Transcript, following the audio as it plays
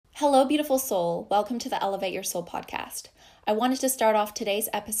Hello, beautiful soul. Welcome to the Elevate Your Soul podcast. I wanted to start off today's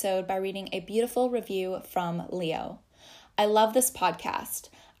episode by reading a beautiful review from Leo. I love this podcast.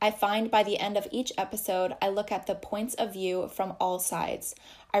 I find by the end of each episode, I look at the points of view from all sides.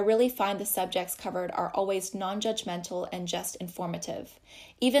 I really find the subjects covered are always non-judgmental and just informative.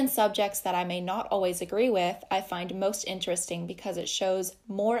 Even subjects that I may not always agree with, I find most interesting because it shows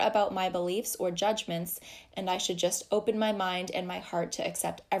more about my beliefs or judgments, and I should just open my mind and my heart to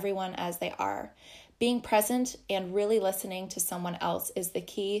accept everyone as they are. Being present and really listening to someone else is the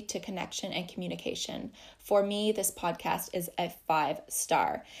key to connection and communication. For me, this podcast is a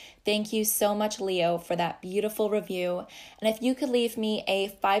 5-star. Thank you so much, Leo, for that beautiful review. And if you could leave me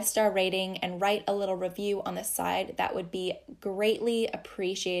a 5-star rating and write a little review on the side, that would be greatly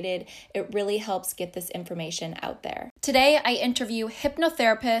appreciated. It really helps get this information out there. Today, I interview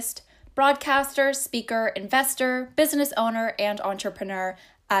hypnotherapist, broadcaster, speaker, investor, business owner, and entrepreneur,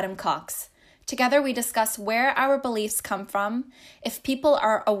 Adam Cox. Together, we discuss where our beliefs come from, if people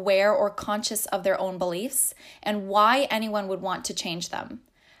are aware or conscious of their own beliefs, and why anyone would want to change them.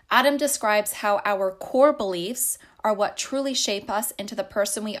 Adam describes how our core beliefs are what truly shape us into the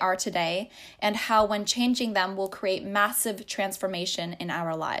person we are today, and how when changing them will create massive transformation in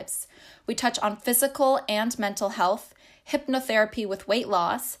our lives. We touch on physical and mental health, hypnotherapy with weight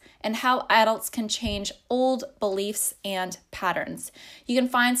loss, and how adults can change old beliefs and patterns. You can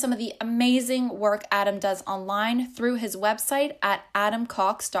find some of the amazing work Adam does online through his website at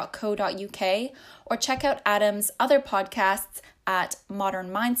adamcox.co.uk, or check out Adam's other podcasts at Modern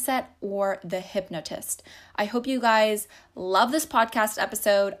Mindset or The Hypnotist. I hope you guys love this podcast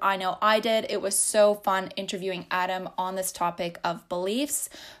episode. I know I did. It was so fun interviewing Adam on this topic of beliefs.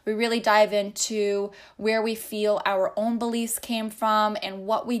 We really dive into where we feel our own beliefs came from and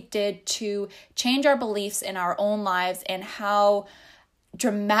what we did to change our beliefs in our own lives, and how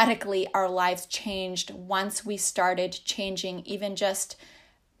dramatically our lives changed once we started changing even just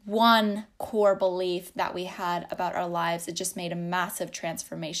one core belief that we had about our lives. It just made a massive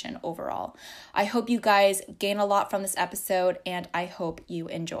transformation overall. I hope you guys gain a lot from this episode, and I hope you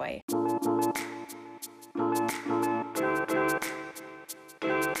enjoy.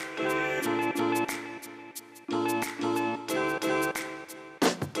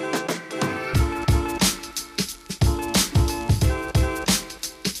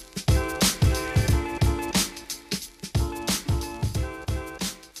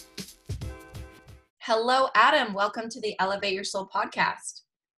 Hello, Adam. Welcome to the Elevate Your Soul podcast.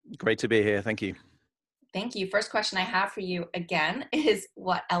 Great to be here. Thank you. Thank you. First question I have for you again is,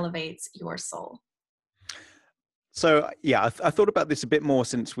 what elevates your soul? So yeah, I thought about this a bit more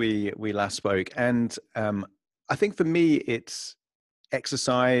since we last spoke, and I think for me it's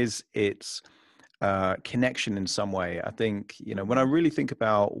exercise, it's connection in some way. I think when I really think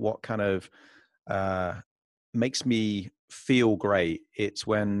about what kind of makes me feel great, it's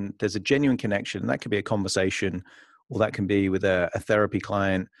when there's a genuine connection. That could be a conversation, or that can be with a therapy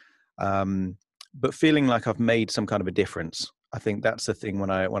client, but feeling like I've made some kind of a difference. I think that's the thing when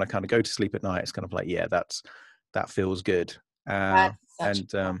I kind of go to sleep at night. It's kind of like, yeah, that feels good. Yeah,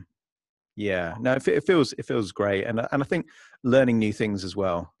 no, it feels great, and I think learning new things as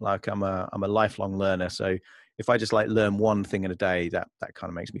well. Like I'm a lifelong learner, so if I just like learn one thing in a day, that kind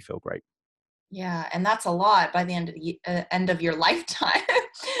of makes me feel great. Yeah, and that's a lot by the end of your lifetime.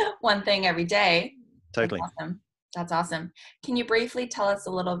 One thing every day. Totally. That's awesome. That's awesome. Can you briefly tell us a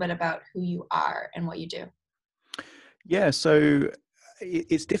little bit about who you are and what you do? Yeah, so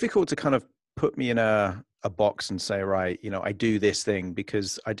it's difficult to kind of put me in a box and say, right, I do this thing,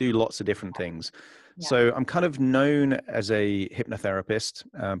 because I do lots of different things. Yeah. So I'm kind of known as a hypnotherapist,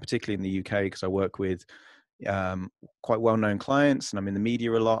 particularly in the UK, because I work with quite well-known clients, and I'm in the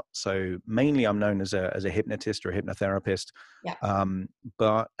media a lot. So mainly I'm known as a hypnotist or a hypnotherapist. Yeah.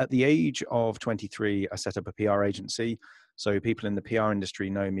 But at the age of 23, I set up a PR agency. So people in the PR industry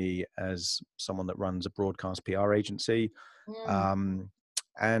know me as someone that runs a broadcast PR agency.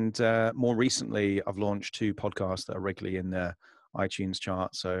 And more recently, I've launched 2 podcasts that are regularly in the iTunes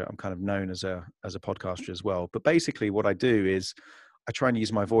chart. So I'm kind of known as a podcaster as well. But basically what I do is I try and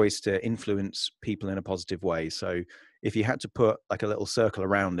use my voice to influence people in a positive way. So if you had to put like a little circle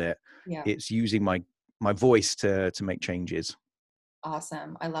around it, it's using my voice to make changes.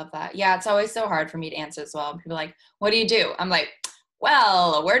 Awesome. I love that. Yeah, it's always so hard for me to answer as well. People are like, what do you do? I'm like,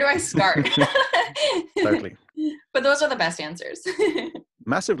 well, where do I start? Totally. But those are the best answers.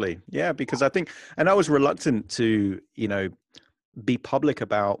 Massively. Yeah, because I think, and I was reluctant to, be public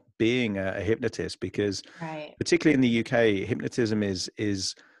about being a hypnotist, because particularly in the UK, hypnotism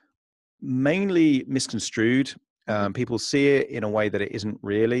is mainly misconstrued. People see it in a way that it isn't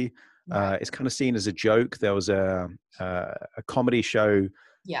really. Right. It's kind of seen as a joke. There was a comedy show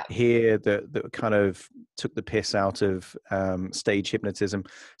Yeah. here that kind of took the piss out of stage hypnotism.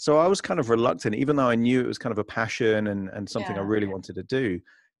 So I was kind of reluctant, even though I knew it was kind of a passion and something I Yeah. really wanted to do.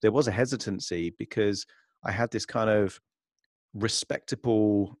 There was a hesitancy because I had this kind of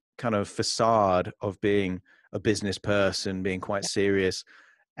respectable kind of facade of being a business person, being quite Yeah. serious.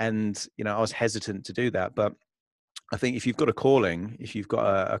 And, I was hesitant to do that. But I think if you've got a calling, if you've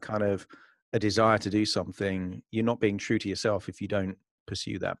got a kind of a desire to do something, you're not being true to yourself if you don't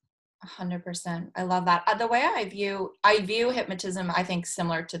pursue that. 100%. I love that. The way I view hypnotism, I think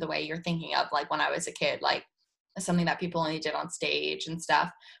similar to the way you're thinking of, like when I was a kid, like something that people only did on stage and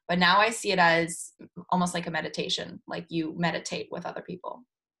stuff. But now I see it as almost like a meditation, like you meditate with other people.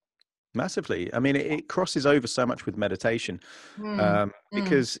 Massively. I mean, it crosses over so much with meditation, Mm, mm,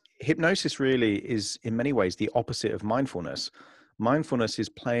 because hypnosis really is, in many ways, the opposite of mindfulness. Mindfulness is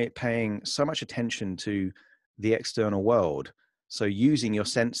paying so much attention to the external world. So using your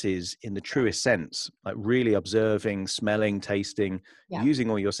senses in the truest sense, like really observing, smelling, tasting, yeah. using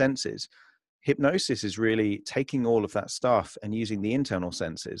all your senses. Hypnosis is really taking all of that stuff and using the internal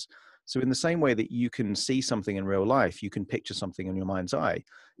senses. So in the same way that you can see something in real life, you can picture something in your mind's eye.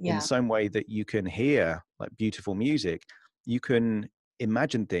 In the Yeah. same way that you can hear like beautiful music, you can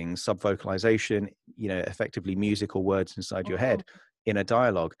imagine things, subvocalization, effectively musical words inside your Mhm. head in a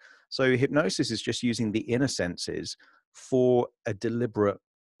dialogue. So hypnosis is just using the inner senses for a deliberate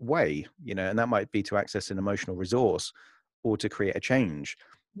way, and that might be to access an emotional resource or to create a change.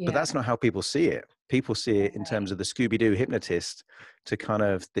 But Yeah. that's not how people see it. People see it in terms Right. of the Scooby-Doo hypnotist to kind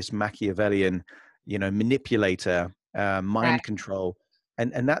of this Machiavellian, manipulator, Right. mind control.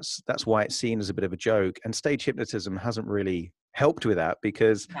 And that's why it's seen as a bit of a joke. And stage hypnotism hasn't really helped with that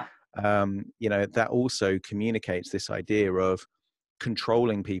because, No. that also communicates this idea of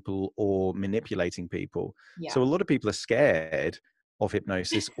controlling people or manipulating people. Yeah. So a lot of people are scared of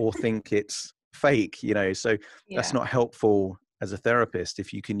hypnosis or think it's fake, so that's Yeah. not helpful as a therapist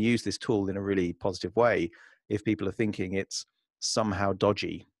if you can use this tool in a really positive way if people are thinking it's somehow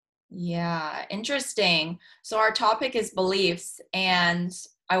dodgy. Yeah. Interesting. So our topic is beliefs, and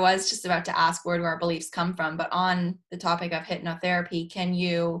I was just about to ask where do our beliefs come from, but on the topic of hypnotherapy, can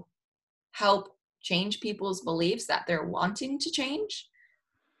you help change people's beliefs that they're wanting to change?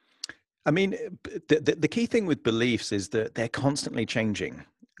 I mean, the key thing with beliefs is that they're constantly changing.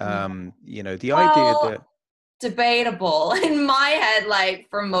 Yeah. The idea Well, that debatable. In my head, like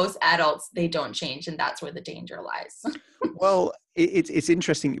for most adults, they don't change, and that's where the danger lies. Well, it's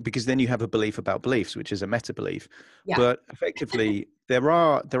interesting because then you have a belief about beliefs, which is a meta belief. Yeah. But effectively, there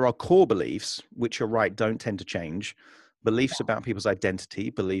are core beliefs which are right, don't tend to change. Beliefs about people's identity,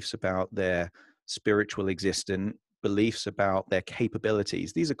 beliefs about their spiritual existence, beliefs about their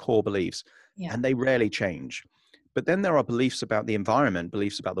capabilities. These are core beliefs, Yeah. and they rarely change. But then there are beliefs about the environment,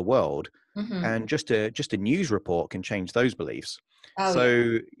 beliefs about the world, Hmm. and just a news report can change those beliefs. Oh yeah.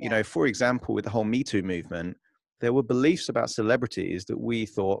 So, Yeah. for example, with the whole Me Too movement, there were beliefs about celebrities that we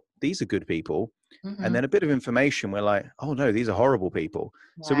thought these are good people, and Hmm. then a bit of information we're like, oh no, these are horrible people.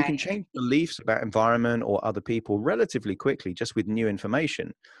 So we Right. can change beliefs about environment or other people relatively quickly just with new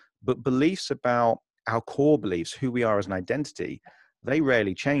information. But beliefs about our core beliefs, who we are as an identity, they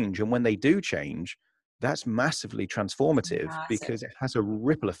rarely change. And when they do change, that's massively transformative Massive. because it has a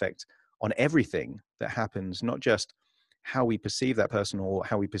ripple effect on everything that happens, not just how we perceive that person or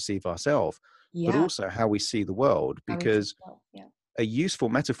how we perceive ourselves, but Yeah. also how we see the world. How we see Because the world. Yeah. a useful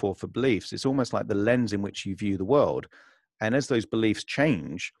metaphor for beliefs is almost like the lens in which you view the world. And as those beliefs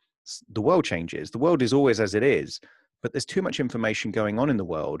change, the world changes. The world is always as it is, but there's too much information going on in the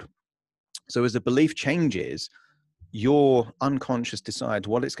world. So as the belief changes, your unconscious decides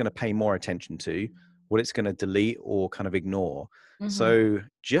what it's going to pay more attention to, what it's going to delete or kind of ignore. Hmm. So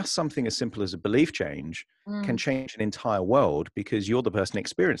just something as simple as a belief change can Mm. change an entire world because you're the person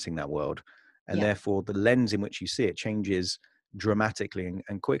experiencing that world. And Yeah. therefore, the lens in which you see it changes dramatically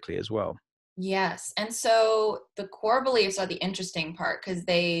and quickly as well. Yes. And so the core beliefs are the interesting part because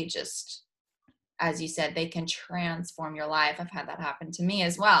they just, as you said, they can transform your life. I've had that happen to me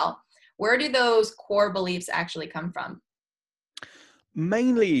as well. Where do those core beliefs actually come from?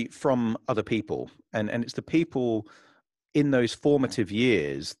 Mainly from other people. And it's the people in those formative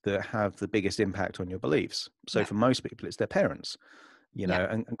years that have the biggest impact on your beliefs. So Yeah. for most people, it's their parents.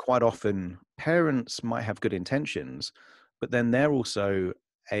 Yeah. And quite often parents might have good intentions, but then they're also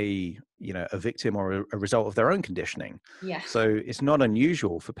a victim or a result of their own conditioning. Yeah. So it's not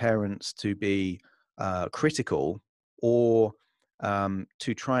unusual for parents to be critical or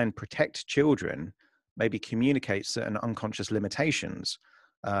to try and protect children, maybe communicate certain unconscious limitations.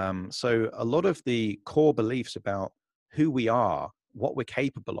 So a lot of the core beliefs about who we are, what we're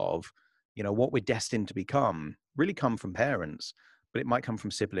capable of, what we're destined to become, really come from parents. But it might come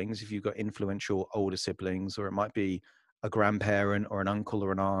from siblings if you've got influential older siblings, or it might be a grandparent or an uncle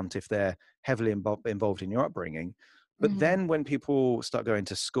or an aunt if they're heavily involved in your upbringing. But Mm-hmm. then when people start going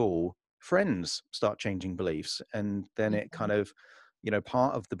to school, friends start changing beliefs, and then it kind of,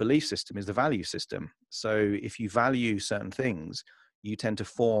 part of the belief system is the value system. So if you value certain things, you tend to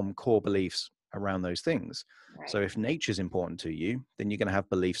form core beliefs around those things. Right. So if nature is important to you, then you're going to have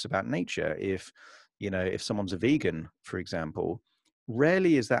beliefs about nature. If someone's a vegan, for example,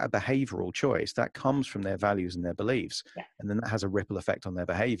 rarely is that a behavioral choice. That comes from their values and their beliefs, Yeah. and then that has a ripple effect on their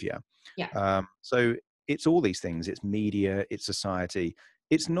behavior. Yeah. So it's all these things. It's media, it's society.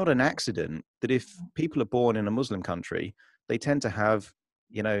 It's not an accident that if people are born in a Muslim country, they tend to have,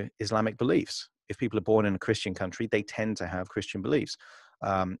 Islamic beliefs. If people are born in a Christian country, they tend to have Christian beliefs.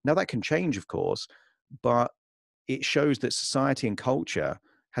 Now that can change, of course, but it shows that society and culture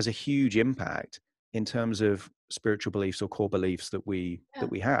has a huge impact in terms of spiritual beliefs or core beliefs that we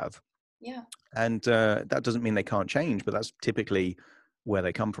have. Yeah. And that doesn't mean they can't change, but that's typically where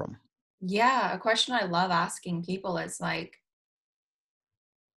they come from. Yeah. A question I love asking people is like,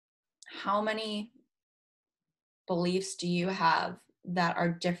 how many beliefs do you have that are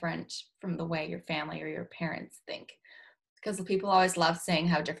different from the way your family or your parents think? Because people always love saying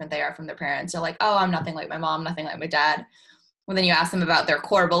how different they are from their parents. They're like, oh, I'm nothing like my mom, nothing like my dad. Well, then you ask them about their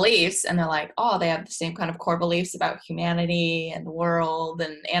core beliefs, and they're like, oh, they have the same kind of core beliefs about humanity and the world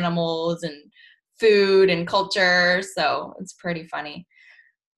and animals and food and culture. So it's pretty funny.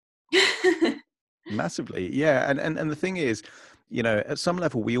 Massively. Yeah. And the thing is, at some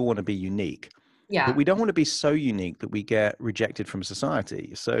level, we all want to be unique, but Yeah. we don't want to be so unique that we get rejected from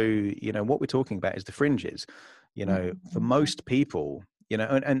society. So, what we're talking about is the fringes. For Mhm. most people,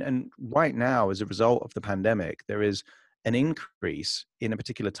 and right now, as a result of the pandemic, there is an increase in a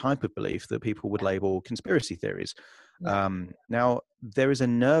particular type of belief that people would label conspiracy theories. Yeah. Now, there is a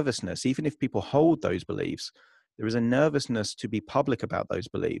nervousness, even if people hold those beliefs, there is a nervousness to be public about those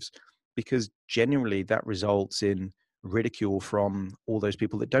beliefs, because generally that results in ridicule from all those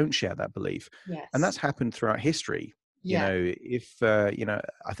people that don't share that belief. And Yes. that's happened throughout history. Yeah.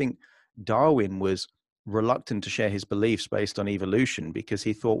 I think Darwin was reluctant to share his beliefs based on evolution because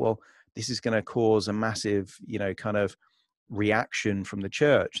he thought, well, this is going to cause a massive, kind of reaction from the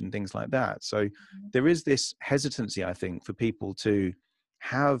church and things like that. So there is this hesitancy, I think, for people to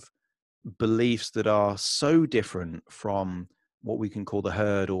have beliefs that are so different from what we can call the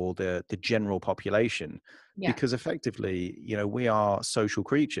herd or the general population, Yeah. because effectively, we are social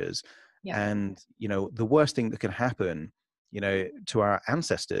creatures. Yeah. And the worst thing that can happen, to our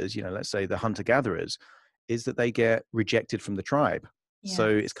ancestors, let's say the hunter gatherers, is that they get rejected from the tribe. Yeah. So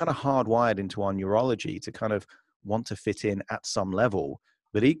it's kind of hardwired into our neurology to kind of want to fit in at some level,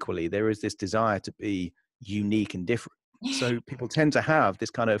 but equally there is this desire to be unique and different. So people tend to have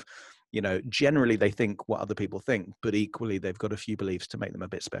this kind of, generally they think what other people think, but equally they've got a few beliefs to make them a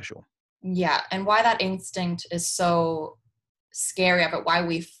bit special. Yeah. And why that instinct is so scary of it, why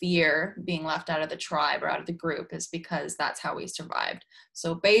we fear being left out of the tribe or out of the group, is because that's how we survived.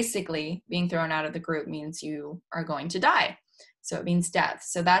 So basically, being thrown out of the group means you are going to die. So it means death.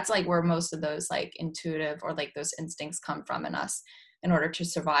 So that's like where most of those like intuitive or like those instincts come from in us in order to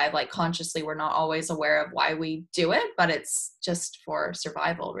survive. Like consciously, we're not always aware of why we do it, but it's just for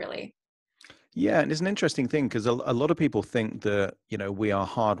survival, really. Yeah, and it's an interesting thing because a lot of people think that, we are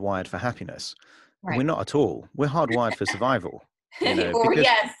hardwired for happiness. And we're Right. not at all. We're hardwired for survival, Or because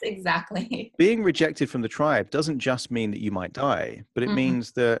yes, exactly. being rejected from the tribe doesn't just mean that you might die, but it Mhm.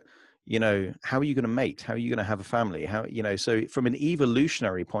 means that, how are you going to mate? How are you going to have a family? So from an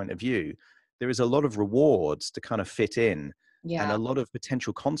evolutionary point of view, there is a lot of rewards to kind of fit in and Yeah. a lot of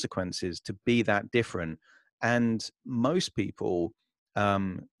potential consequences to be that different. And most people,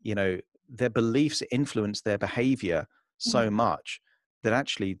 their beliefs influence their behavior so Mhm. much that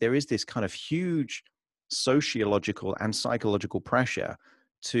actually there is this kind of huge sociological and psychological pressure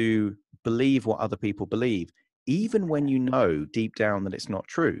to believe what other people believe, even when you know deep down that it's not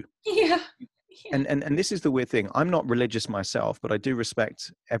true. Yeah. Yeah. And this is the weird thing. I'm not religious myself, but I do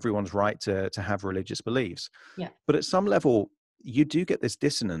respect everyone's right to have religious beliefs. Yeah. But at some level, you do get this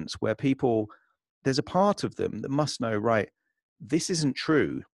dissonance where people, there's a part of them that must know, right, this isn't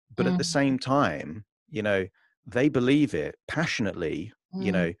true. But at the Mm, same time, they believe it passionately,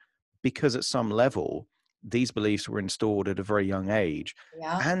 mm. because at some level, these beliefs were installed at a very young age.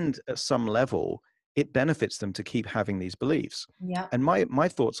 Yeah. And at some level, it benefits them to keep having these beliefs. Yeah. And my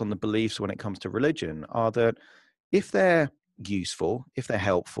thoughts on the beliefs when it comes to religion are that if they're useful, if they're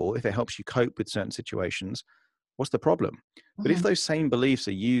helpful, if it helps you cope with certain situations, what's the problem? But if Hmm. those same beliefs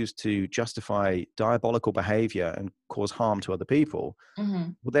are used to justify diabolical behavior and cause harm to other people,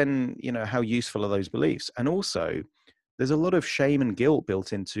 Hmm. well, then, how useful are those beliefs? And also, there's a lot of shame and guilt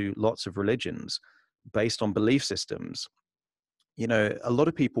built into lots of religions based on belief systems. A lot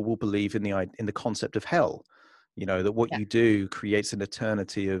of people will believe in the concept of hell, that what Yeah. you do creates an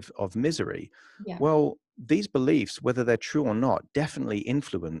eternity of misery. Yeah. Well, these beliefs, whether they're true or not, definitely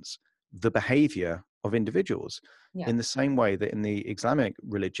influence the behavior of individuals Yeah. in the same way that in the Islamic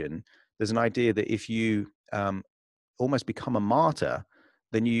religion, there's an idea that if you almost become a martyr,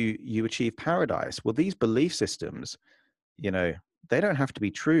 then you achieve paradise. Well, these belief systems, you know, they don't have to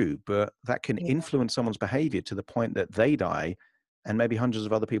be true, but that can Yeah. influence someone's behavior to the point that they die and maybe hundreds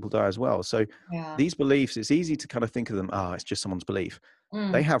of other people die as well. So Yeah. these beliefs, it's easy to kind of think of them, it's just someone's belief.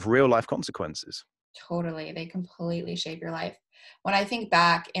 They Mm. have real life consequences. Totally. They completely shape your life. When I think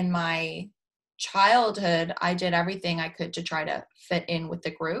back in my childhood, I did everything I could to try to fit in with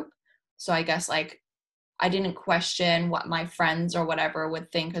the group. So I guess like I didn't question what my friends or whatever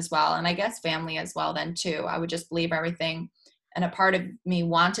would think as well. And I guess family as well, then too. I would just believe everything. And a part of me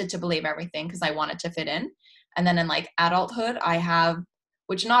wanted to believe everything because I wanted to fit in. And then in like adulthood, I have,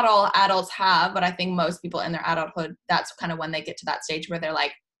 which not all adults have, but I think most people in their adulthood, that's kind of when they get to that stage where they're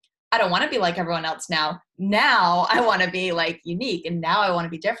like, I don't want to be like everyone else now. Now I want to be like unique and now I want to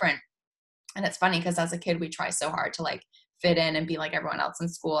be different. And it's funny because as a kid, we try so hard to like fit in and be like everyone else in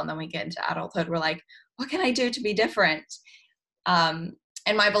school. And then we get into adulthood, we're like, what can I do to be different? Um,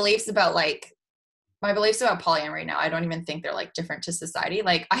 and my beliefs about polyamory now, I don't even think they're like different to society.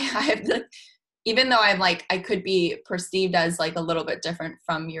 Like I have the, even though I'm like, I could be perceived as like a little bit different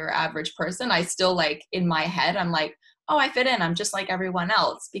from your average person, I still like in my head, I'm like, oh, I fit in. I'm just like everyone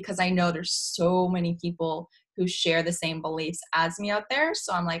else because I know there's so many people who share the same beliefs as me out there.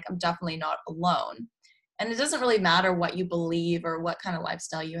 So I'm like, I'm definitely not alone. And it doesn't really matter what you believe or what kind of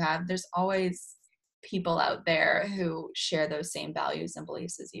lifestyle you have. There's always people out there who share those same values and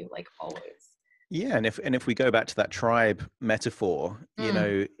beliefs as you, like always. Yeah, and if we go back to that tribe metaphor,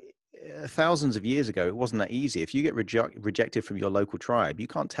 Mm, thousands of years ago, it wasn't that easy. If you get rejected from your local tribe, you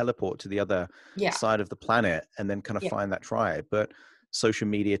can't teleport to the other yeah, side of the planet and then kind of yeah, find that tribe. But social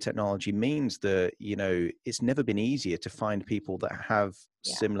media technology means that, it's never been easier to find people that have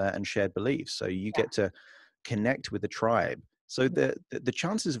yeah, similar and shared beliefs. So you yeah. get to connect with the tribe. So the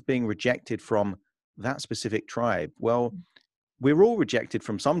chances of being rejected from that specific tribe, well, we're all rejected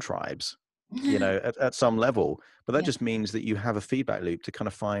from some tribes, at some level, but that Yeah, just means that you have a feedback loop to kind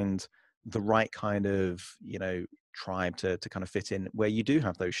of find the right kind of, tribe to kind of fit in where you do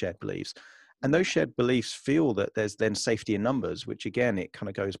have those shared beliefs. And yeah. those shared beliefs feel that there's then safety in numbers, which again, it kind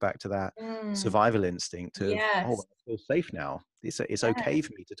of goes back to that Mm, survival instinct of, oh, yes. I feel safe now. It's Yeah. okay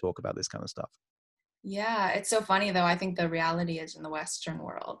for me to talk about this kind of stuff. Yeah. It's so funny though. I think the reality is in the Western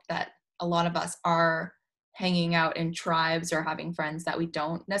world that a lot of us are hanging out in tribes or having friends that we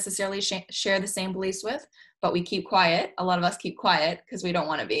don't necessarily share the same beliefs with, but we keep quiet. A lot of us keep quiet because we don't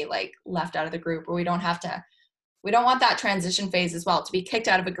want to be like left out of the group or we don't want that transition phase as well to be kicked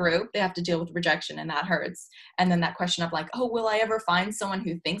out of a group. They have to deal with rejection and that hurts. And then that question of like, oh, will I ever find someone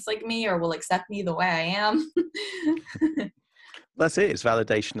who thinks like me or will accept me the way I am? That's it. It's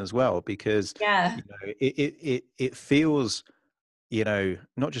validation as well, because, Yeah. it feels,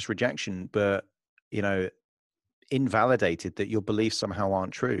 not just rejection, but, you know, invalidated that your beliefs somehow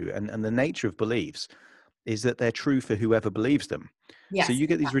aren't true. And the nature of beliefs is that they're true for whoever believes them. So Yes, you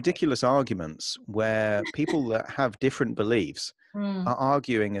get these exactly. ridiculous arguments where people that have different beliefs Mm, are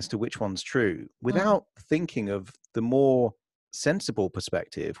arguing as to which one's true mm, without thinking of the more sensible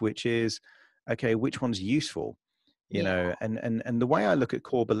perspective, which is, okay, which one's useful? yeah, And the way I look at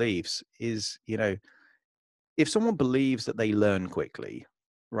core beliefs is, if someone believes that they learn quickly,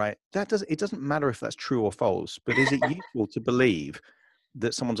 right, it doesn't matter if that's true or false, but is it useful to believe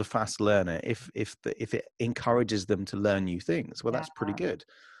that someone's a fast learner if it encourages them to learn new things? Well, yeah, that's pretty good.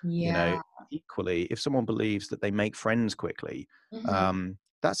 you know yeah. Equally, if someone believes that they make friends quickly, Mhm.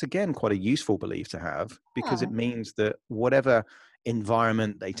 that's again quite a useful belief to have, because Yeah, it means that whatever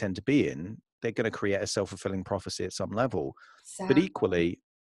environment they tend to be in, they're going to create a self-fulfilling prophecy at some level. But exactly. equally,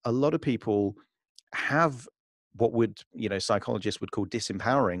 a lot of people have what would, psychologists would call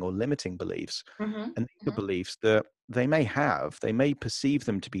disempowering or limiting beliefs. Mhm, And these are mhm. beliefs that they may perceive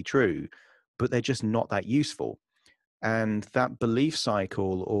them to be true, but they're just not that useful. And that belief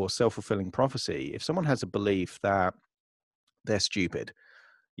cycle or self-fulfilling prophecy, if someone has a belief that they're stupid,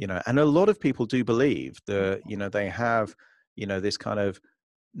 and a lot of people do believe that, they have, this kind of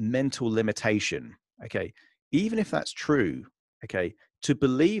mental limitation. Okay. Even if that's true, okay, to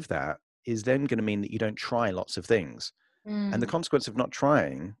believe that is then going to mean that you don't try lots of things. And the Mm, consequence of not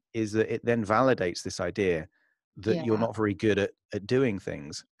trying is that it then validates this idea that you're yeah. not very good at doing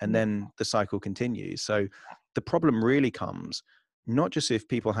things. And Yeah. then the cycle continues. So the problem really comes not just if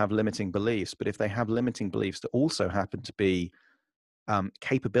people have limiting beliefs, but if they have limiting beliefs that also happen to be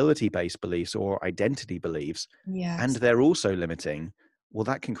capability based beliefs or identity beliefs, and Yes. they're also limiting, well,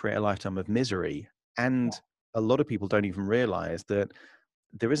 that can create a lifetime of misery. Yeah. And a lot of people don't even realize that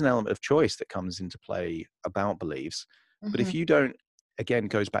there is an element of choice that comes into play about beliefs. But Hmm. if you don't, again,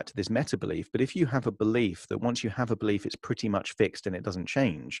 goes back to this meta belief, but if you have a belief that once you have a belief, it's pretty much fixed and it doesn't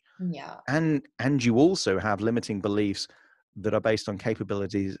change, Yeah. and you also have limiting beliefs that are based on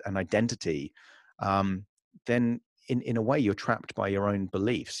capabilities and identity, then in a way you're trapped by your own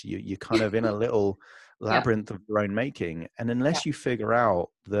beliefs. You're kind of in a little Yeah. labyrinth of your own making, and Yeah. unless you figure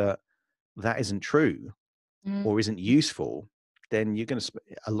out that that isn't true Mm, or isn't useful, then you're going to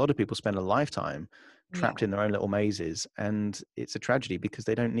a lot of people spend a lifetime yeah. trapped in their own little mazes, and it's a tragedy because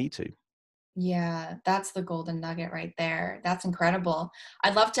they don't need to. Yeah. That's the golden nugget right there. That's incredible.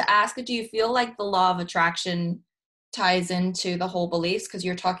 I'd love to ask, do you feel like the law of attraction ties into the whole beliefs? Because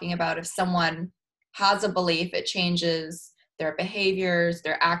you're talking about if someone has a belief, it changes their behaviors,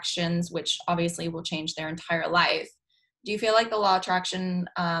 their actions, which obviously will change their entire life. Do you feel like the law of attraction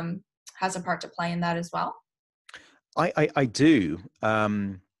has a part to play in that as well? I do,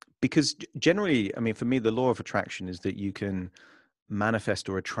 because generally, I mean, for me, the law of attraction is that you can manifest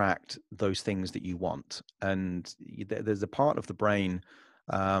or attract those things that you want, and there's a part of the brain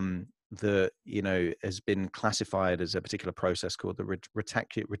that has been classified as a particular process called the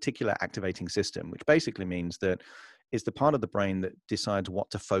reticular activating system, which basically means that it's the part of the brain that decides what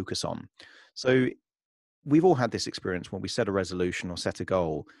to focus on. So we've all had this experience when we set a resolution or set a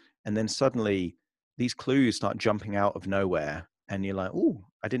goal, and then suddenly these clues start jumping out of nowhere, and you're like, "Oh,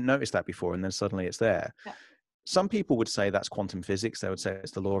 I didn't notice that before," and then suddenly it's there. Yeah. Some people would say that's quantum physics. They would say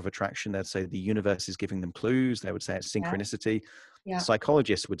it's the law of attraction. They'd say the universe is giving them clues. They would say it's Yeah. synchronicity. Yeah.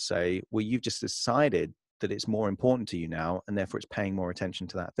 Psychologists would say, well, you've just decided that it's more important to you now, and therefore it's paying more attention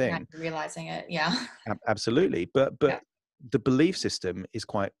to that Not thing. realizing it. Yeah. Absolutely. But Yeah. the belief system is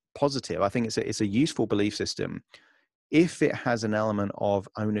quite positive. I think it's a useful belief system if it has an element of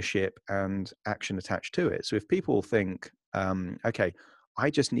ownership and action attached to it. So if people think, okay, I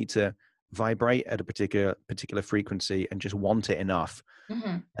just need to vibrate at a particular frequency and just want it enough,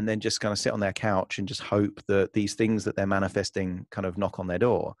 Hmm. and then just kind of sit on their couch and just hope that these things that they're manifesting kind of knock on their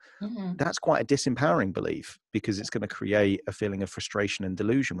door, Hmm. that's quite a disempowering belief, because it's going to create a feeling of frustration and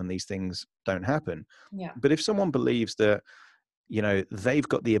delusion when these things don't happen. Yeah. But if someone believes that, they've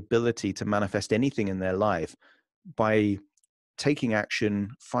got the ability to manifest anything in their life by taking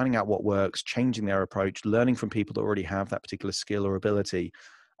action, finding out what works, changing their approach, learning from people that already have that particular skill or ability,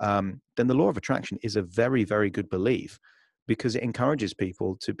 then the law of attraction is a very, very good belief, because it encourages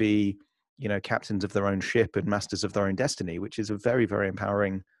people to be, captains of their own ship and masters of their own destiny, which is a very, very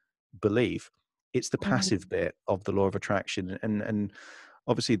empowering belief. It's the passive Mhm. bit of the law of attraction. And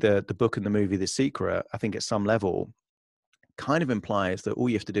obviously the book and the movie The Secret, I think at some level kind of implies that all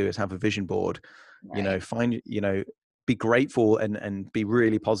you have to do is have a vision board, Right. find, be grateful and be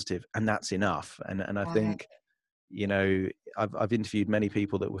really positive, and that's enough. And I Got it. think, I've interviewed many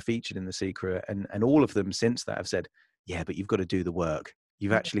people that were featured in The Secret, and all of them since that have said, yeah, but you've got to do the work.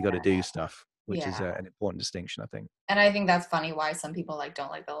 You've actually got to do stuff, which is Yeah. an important distinction, I think. And I think that's funny why some people like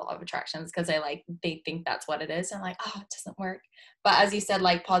don't like the law of attractions because they think that's what it is and like, oh, it doesn't work. But as you said,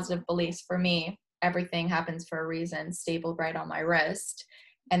 like positive beliefs for me, everything happens for a reason, stapled right on my wrist.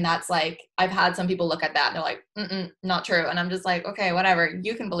 And that's like, I've had some people look at that and they're like, not true. And I'm just like, okay, whatever,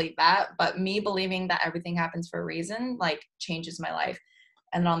 you can believe that. But me believing that everything happens for a reason, like changes my life.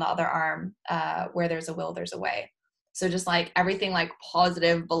 And then on the other arm, where there's a will, there's a way. So just like everything like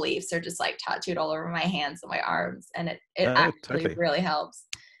positive beliefs are just like tattooed all over my hands and my arms. And it No, actually totally. really helps.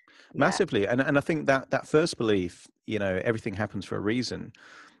 Yeah. Massively. And I think that first belief, everything happens for a reason,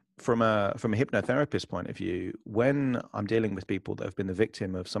 from a hypnotherapist point of view, when I'm dealing with people that have been the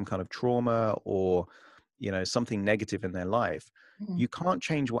victim of some kind of trauma or, something negative in their life, Mhm. you can't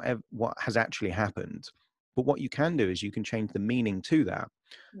change what has actually happened. But what you can do is you can change the meaning to that.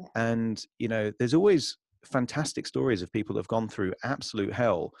 Yeah. And, there's always fantastic stories of people that have gone through absolute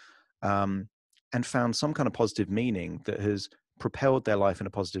hell, um, and found some kind of positive meaning that has propelled their life in a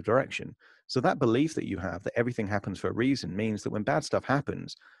positive direction. So that belief that you have that everything happens for a reason means that when bad stuff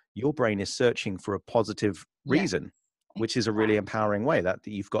happens, your brain is searching for a positive Yeah. reason. which is a really empowering way that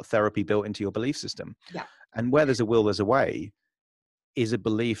you've got therapy built into your belief system. Yeah. And where there's a will, there's a way is a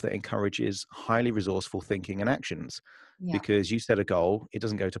belief that encourages highly resourceful thinking and actions. Yeah. Because you set a goal, it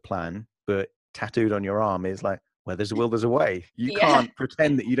doesn't go to plan, but tattooed on your arm is like, where there's a will, there's a way. You can't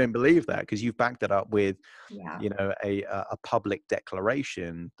pretend that you don't believe that, because you've backed it up with, you know, a public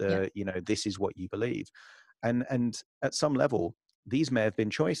declaration that, you know, this is what you believe. And at some level, these may have been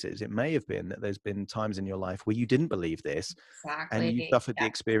choices. It may have been that there's been times in your life where you didn't believe this, and you suffered the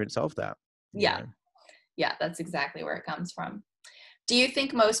experience of that. You know? Yeah, that's exactly where it comes from. Do you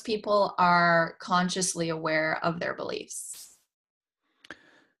think most people are consciously aware of their beliefs?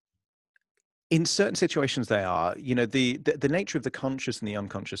 In certain situations they are. You know, the nature of the conscious and the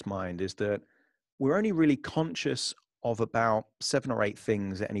unconscious mind is that we're only really conscious of about 7 or 8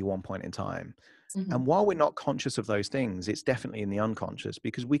 things at any one point in time. Mm-hmm. And while we're not conscious of those things, it's definitely in the unconscious,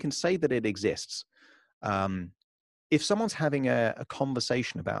 because we can say that it exists. If someone's having a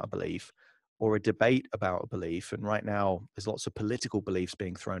conversation about a belief or a debate about a belief, and right now there's lots of political beliefs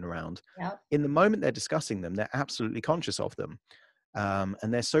being thrown around, in the moment they're discussing them, they're absolutely conscious of them.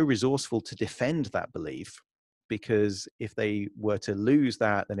 And they're so resourceful to defend that belief, because if they were to lose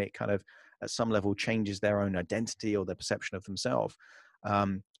that, then it kind of at some level changes their own identity or their perception of themselves.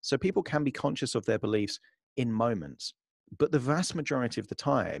 So people can be conscious of their beliefs in moments, but the vast majority of the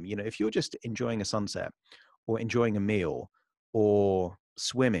time, you know, if you're just enjoying a sunset or enjoying a meal or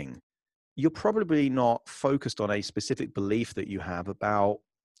swimming, you're probably not focused on a specific belief that you have about,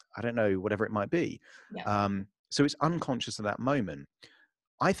 I don't know, whatever it might be. So it's unconscious at that moment.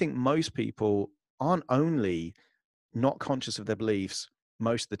 I think most people aren't only not conscious of their beliefs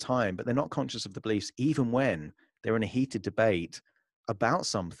most of the time, but they're not conscious of the beliefs even when they're in a heated debate about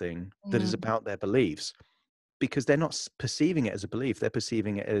something that is about their beliefs, because they're not perceiving it as a belief. They're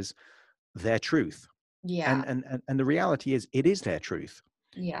perceiving it as their truth. And the reality is it is their truth.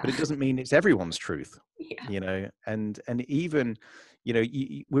 But it doesn't mean it's everyone's truth. You know, and even, you know,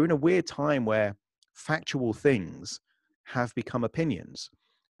 we're in a weird time where factual things have become opinions.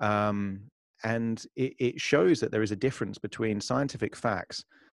 And it shows that there is a difference between scientific facts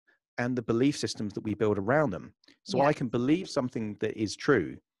and the belief systems that we build around them. So I can believe something that is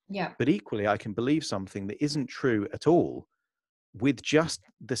true, but equally I can believe something that isn't true at all with just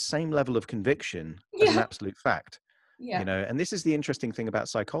the same level of conviction as an absolute fact. You know, and this is the interesting thing about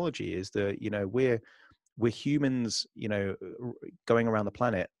psychology, is that, you know, we're humans, you know, going around the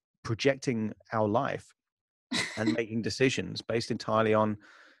planet projecting our life and making decisions based entirely on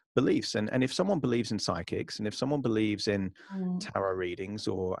beliefs. And if someone believes in psychics, and if someone believes in tarot readings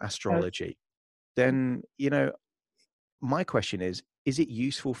or astrology, then, you know, my question is it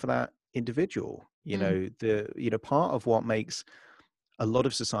useful for that individual? You know, part of what makes a lot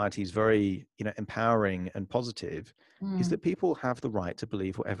of societies very, you know, empowering and positive is that people have the right to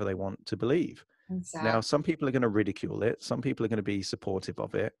believe whatever they want to believe. Now, some people are going to ridicule it. Some people are going to be supportive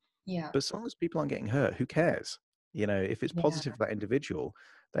of it. But as long as people aren't getting hurt, who cares? You know, if it's positive for that individual,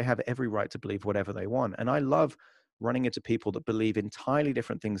 they have every right to believe whatever they want. And I love running into people that believe entirely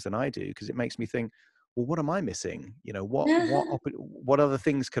different things than I do, because it makes me think, well, what am I missing? You know, what other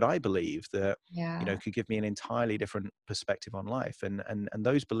things could I believe that, you know, could give me an entirely different perspective on life? And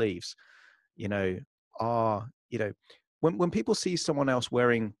those beliefs, you know, are, you know, when people see someone else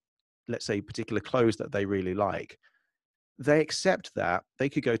wearing, let's say, particular clothes that they really like, they accept that they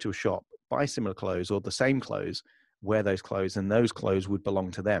could go to a shop, buy similar clothes or the same clothes, wear those clothes, and those clothes would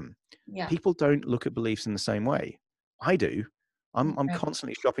belong to them. People don't look at beliefs in the same way. I do. I'm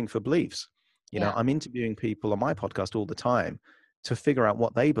constantly shopping for beliefs. You know, I'm interviewing people on my podcast all the time to figure out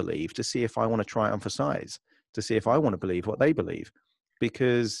what they believe, to see if I want to try it on for size, to see if I want to believe what they believe.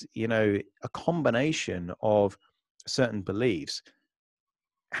 Because, you know, a combination of certain beliefs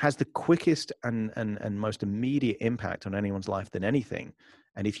has the quickest and most immediate impact on anyone's life than anything.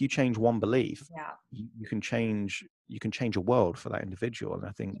 And if you change one belief, you can change a world for that individual. And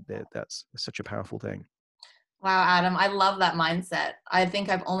I think that's such a powerful thing. Wow, Adam, I love that mindset. I think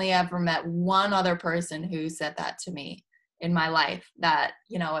I've only ever met one other person who said that to me in my life, that,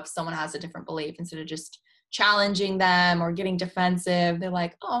 you know, if someone has a different belief, instead of just challenging them or getting defensive, they're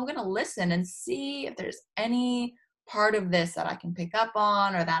like, oh, I'm going to listen and see if there's any part of this that I can pick up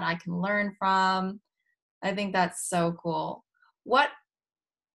on or that I can learn from. I think that's so cool. What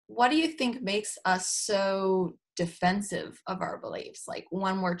do you think makes us so defensive of our beliefs? Like,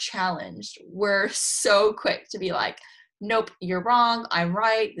 when we're challenged, we're so quick to be like, nope, you're wrong, I'm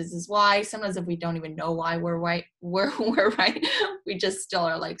right, this is why. Sometimes if we don't even know why we're right, we're right, we just still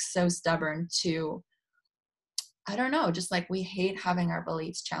are like so stubborn to, I don't know, just like we hate having our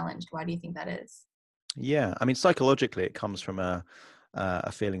beliefs challenged. Why do you think that is? Yeah, I mean, psychologically, it comes from a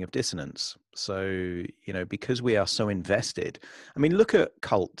feeling of dissonance. So, because we are so invested. I mean, look at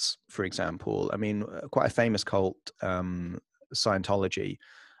cults, for example. I mean, quite a famous cult, Scientology.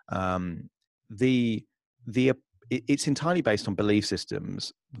 Um, the the it's entirely based on belief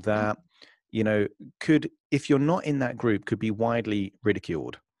systems that you know could, if you're not in that group, could be widely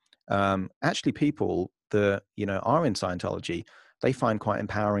ridiculed. Actually, people that are in Scientology, they find quite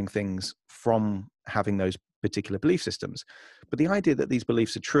empowering things from having those particular belief systems. But the idea that these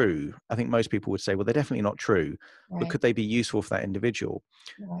beliefs are true, I think most people would say, well, they're definitely not true, but Right. could they be useful for that individual?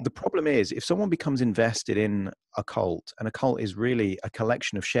 Right. The problem is, if someone becomes invested in a cult, and a cult is really a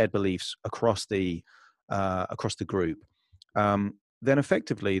collection of shared beliefs across the group, then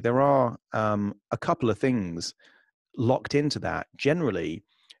effectively there are a couple of things locked into that. Generally,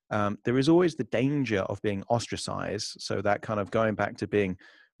 there is always the danger of being ostracized. So that kind of going back to being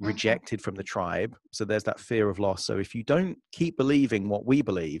Mhm. rejected from the tribe. So there's that fear of loss. So if you don't keep believing what we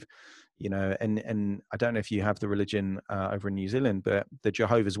believe, and I don't know if you have the religion over in New Zealand, but the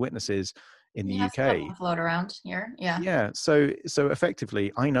Jehovah's Witnesses in the Yeah, some of UK. them float around here. Yeah. Yeah. So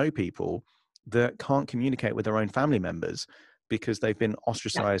effectively, I know people that can't communicate with their own family members because they've been Yeah.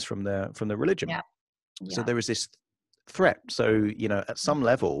 ostracized from the religion. Yeah. So Yeah. there is this threat. So, at some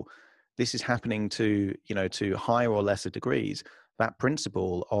level, this is happening to higher or lesser degrees. That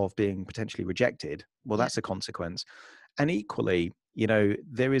principle of being potentially rejected, well, Yeah. that's a consequence. And equally,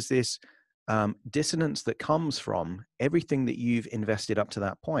 there is this dissonance that comes from everything that you've invested up to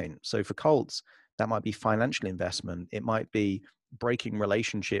that point. So for cults, that might be financial investment. It might be breaking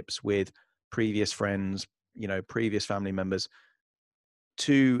relationships with previous friends, previous family members,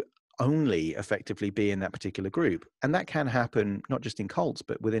 to only effectively be in that particular group. And that can happen not just in cults,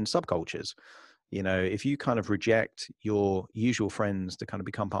 but within subcultures. If you kind of reject your usual friends to kind of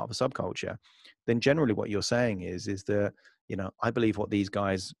become part of a subculture, then generally what you're saying is that, I believe what these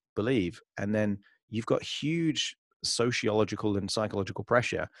guys believe. And then you've got huge sociological and psychological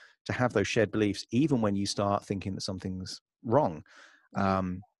pressure to have those shared beliefs, even when you start thinking that something's wrong. Mm.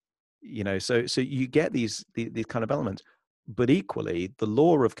 Um, so you get these kind of elements, but equally the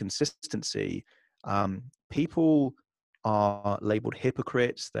law of consistency. People are labeled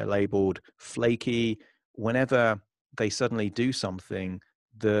hypocrites, they're labeled flaky whenever they suddenly do something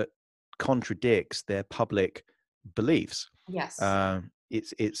that contradicts their public beliefs. Yes.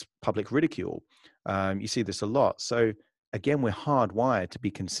 It's public ridicule. You see this a lot. So again, we're hardwired to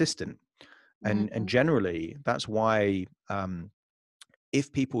be consistent, and Mhm. generally that's why,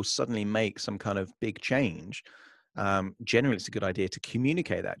 if people suddenly make some kind of big change, generally it's a good idea to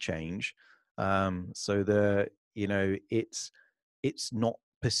communicate that change, so that it's not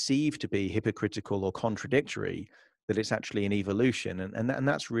perceived to be hypocritical or contradictory, that it's actually an evolution, and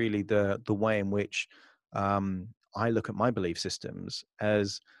that's really the way in which I look at my belief systems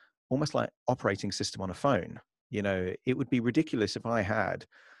as almost like operating system on a phone. It would be ridiculous if I had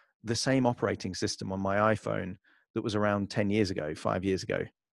the same operating system on my iPhone that was around 10 years ago, 5 years ago.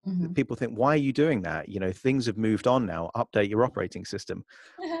 Mhm. People think, why are you doing that? Things have moved on now, update your operating system.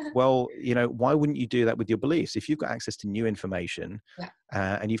 Well, why wouldn't you do that with your beliefs? If you've got access to new information, Yeah.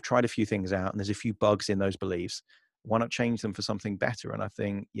 and you've tried a few things out and there's a few bugs in those beliefs, why not change them for something better? And I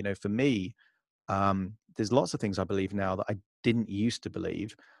think, for me, there's lots of things I believe now that I didn't used to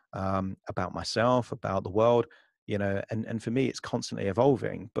believe, about myself, about the world, and for me, it's constantly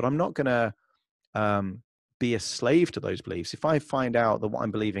evolving, but I'm not going to um, be a slave to those beliefs. If I find out that what I'm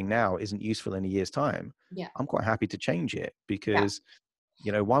believing now isn't useful in a year's time, Yeah. I'm quite happy to change it, Yeah. because,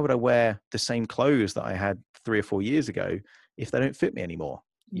 why would I wear the same clothes that I had 3 or 4 years ago if they don't fit me anymore?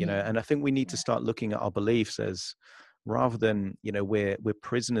 Yeah. And I think we need to start looking at our beliefs as, rather than, we're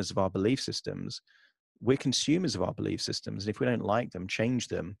prisoners of our belief systems, we're consumers of our belief systems. And if we don't like them, change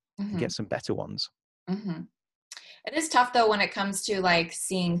them and Mhm. get some better ones. Mhm. It is tough though when it comes to like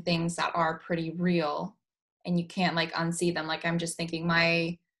seeing things that are pretty real and you can't like unsee them. Like I'm just thinking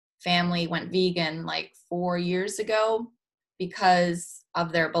my family went vegan like 4 years ago because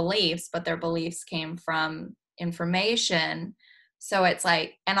of their beliefs, but their beliefs came from information. So it's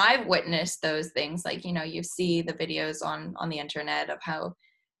like, and I've witnessed those things, like, you see the videos on the internet of how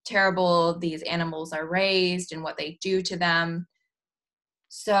terrible these animals are raised and what they do to them.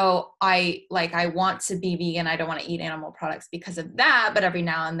 So I want to be vegan. I don't want to eat animal products because of that, but every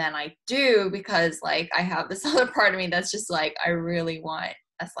now and then I do, because like I have this other part of me that's just like I really want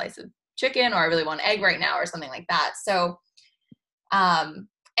a slice of chicken, or I really want an egg right now, or something like that. So and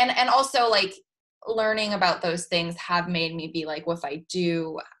also like learning about those things have made me be like, well, if I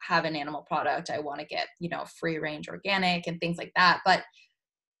do have an animal product, I want to get, free range organic and things like that. But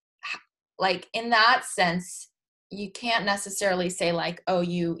like in that sense, you can't necessarily say like, oh,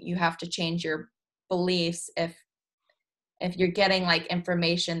 you have to change your beliefs if you're getting like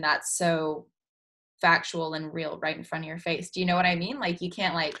information that's so factual and real right in front of your face. Do you know what I mean? Like you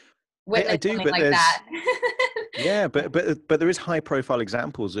can't like I witness do, something but like that. yeah, but there is high profile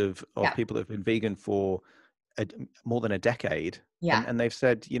examples of Yeah. people that have been vegan for more than a decade, Yeah. and they've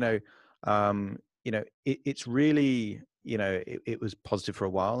said, it's really, it was positive for a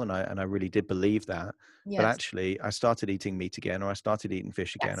while, and I really did believe that, but Yes. actually I started eating meat again, or I started eating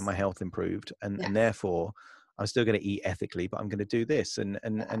fish again, and Yes. my health improved, and Yes. therefore I'm still going to eat ethically, but I'm going to do this, Yeah.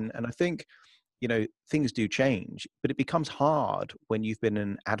 and I think, things do change, but it becomes hard when you've been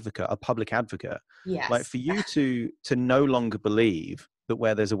an advocate, a public advocate, like Yes. for you to no longer believe that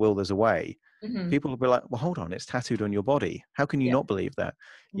where there's a will, there's a way. Mm-hmm. People will be like, well, hold on, it's tattooed on your body. How can you Yeah. not believe that?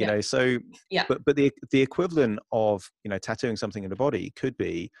 Yeah. So, Yeah. but the equivalent of, tattooing something in the body could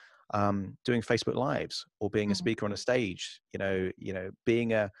be doing Facebook Lives, or being a Mm-hmm. speaker on a stage,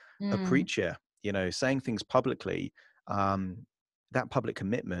 being a Mm. preacher, saying things publicly. That public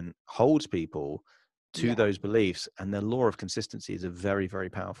commitment holds people to Yeah. those beliefs, and the law of consistency is a very, very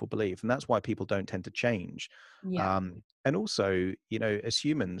powerful belief, and that's why people don't tend to change. Yeah. And also, as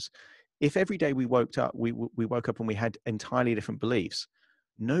humans, if every day we woke up, we woke up and we had entirely different beliefs,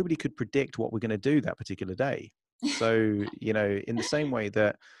 nobody could predict what we're going to do that particular day. So, in the same way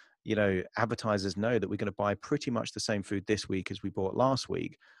that, advertisers know that we're going to buy pretty much the same food this week as we bought last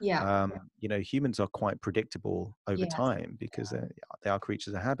week, Yeah. humans are quite predictable over Yes. time, because they are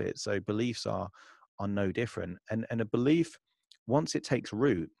creatures of habit. So beliefs are no different. And a belief, once it takes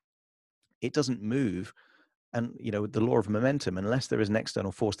root, it doesn't move. And the law of momentum, unless there is an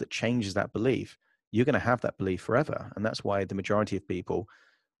external force that changes that belief, you're going to have that belief forever. And that's why the majority of people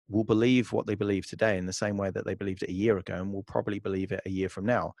will believe what they believe today in the same way that they believed it a year ago, and will probably believe it a year from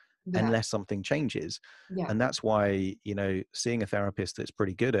now, Yeah. unless something changes. Yeah. And that's why, seeing a therapist that's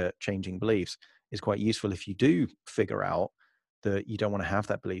pretty good at changing beliefs is quite useful if you do figure out that you don't want to have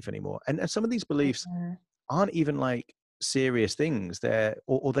that belief anymore. And some of these beliefs Mhm. aren't even like serious things. They're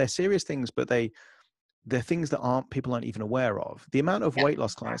serious things, but they're things that people aren't even aware of. The amount of Yeah. weight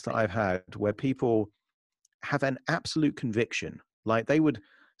loss clients that Exactly. I've had where people have an absolute conviction, like they would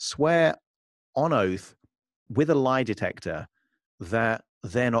swear on oath with a lie detector that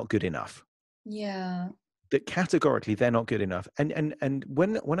they're not good enough, Yeah. that categorically they're not good enough. And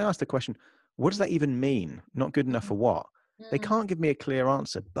when I ask the question, what does that even mean? Not good enough Mm. for what? They Mm. can't give me a clear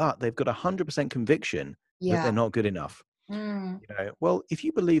answer, but they've got 100% conviction that they're Yeah. not good enough. Mm. Well, if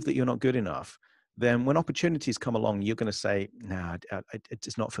you believe that you're not good enough, then when opportunities come along, you're going to say, nah,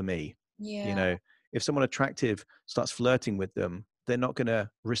 it's not for me. you Yeah. know if someone attractive starts flirting with them, they're not going to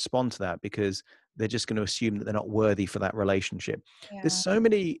respond to that, because they're just going to assume that they're not worthy for that relationship. There's Yeah. so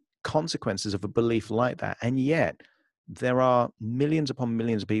many consequences of a belief like that, and yet there are millions upon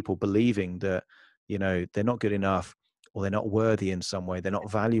millions of people believing that they're not good enough, or they're not worthy in some way, they're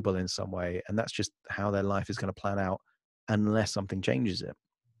not valuable in some way, and that's just how their life is going to plan out unless something changes it.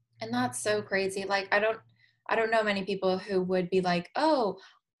 And that's so crazy. Like I don't know many people who would be like, "Oh,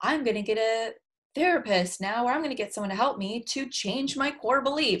 I'm going to get a therapist now, or I'm going to get someone to help me to change my core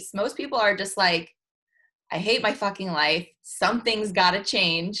beliefs." Most people are just like, I hate my fucking life. Something's got to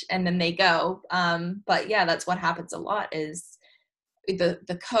change, and then they go. But yeah, that's what happens a lot. Is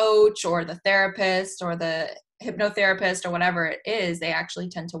the coach or the therapist or the hypnotherapist or whatever it is, they actually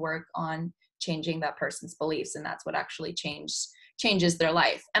tend to work on changing that person's beliefs, and that's what actually changes their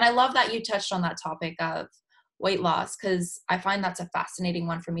life. And I love that you touched on that topic of weight loss, because I find that's a fascinating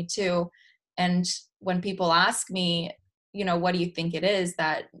one for me too. And when people ask me, what do you think it is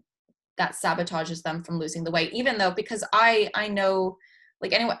that sabotages them from losing the weight, even though, because I know,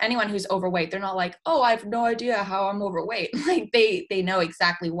 like anyone who's overweight, they're not like, oh, I have no idea how I'm overweight. Like they know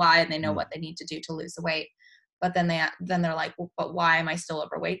exactly why, and they know Mm. what they need to do to lose the weight. But then they're like, well, but why am I still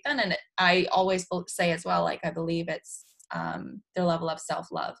overweight then? And I always say as well, like, I believe it's their level of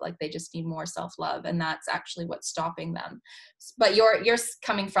self-love. Like they just need more self-love, and that's actually what's stopping them. But you're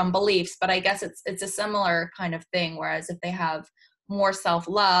coming from beliefs, but I guess it's a similar kind of thing. Whereas if they have more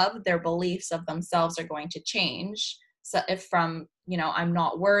self-love, their beliefs of themselves are going to change. So if from, I'm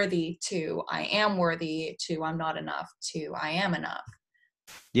not worthy to I am worthy, to I'm not enough to I am enough.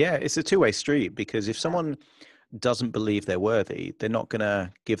 Yeah, it's a two-way street, because if Yeah. someone doesn't believe they're worthy, they're not going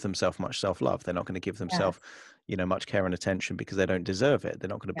to give themselves much self-love. They're not going to give themselves, Yes. much care and attention, because they don't deserve it. They're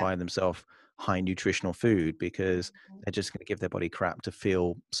not going to Yeah. buy themselves high nutritional food, because they're just going to give their body crap to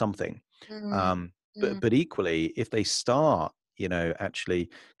feel something. Mm-hmm. Um, but equally, if they start, actually,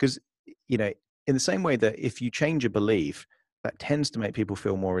 because, in the same way that if you change a belief, that tends to make people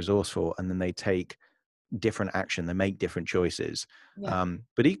feel more resourceful, and then they take different action, they make different choices. Yeah.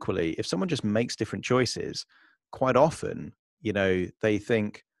 But equally, if someone just makes different choices, quite often, they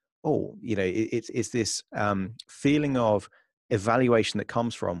think, oh, it's this feeling of evaluation that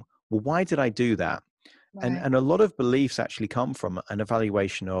comes from, well, why did I do that? Right. And a lot of beliefs actually come from an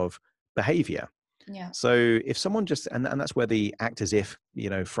evaluation of behavior. Yeah. So if someone just, and that's where the act as if,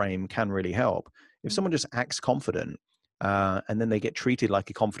 frame can really help. If Mhm. someone just acts confident, and then they get treated like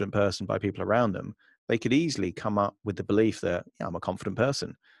a confident person by people around them, they could easily come up with the belief that, yeah, I'm a confident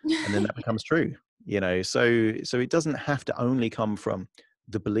person. And then that becomes true, so it doesn't have to only come from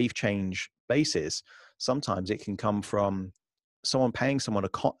the belief change basis. Sometimes it can come from someone paying someone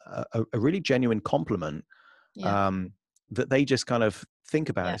a really genuine compliment, Yeah. um, that they just kind of think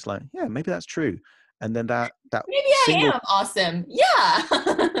about. Yeah. It's like, yeah, maybe that's true. And then that Maybe I single, am awesome.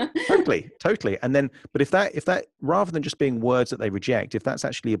 Yeah. totally. And then, but if that rather than just being words that they reject, if that's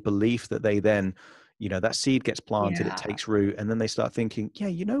actually a belief that they then, that seed gets planted, it Yeah. takes root, and then they start thinking, yeah,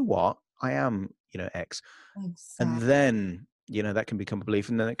 you know what, I am, X. And Exactly. then, that can become a belief,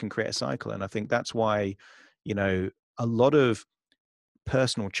 and then it can create a cycle. And I think that's why, you know, a lot of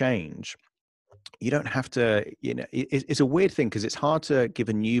personal change, you don't have to, it's a weird thing because it's hard to give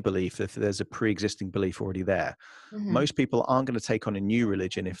a new belief if there's a pre-existing belief already there. Mhm. Most people aren't going to take on a new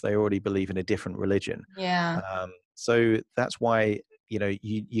religion if they already believe in a different religion. Yeah. So that's why,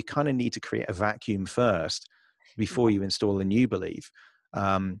 you kind of need to create a vacuum first before Yeah. you install a new belief,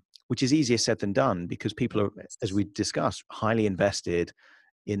 which is easier said than done because people are, as Yes. we discussed, highly invested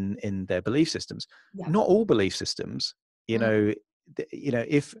in their belief systems. Yeah. Not all belief systems, you Mm. know,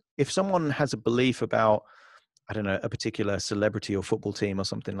 if someone has a belief about, I don't know, a particular celebrity or football team or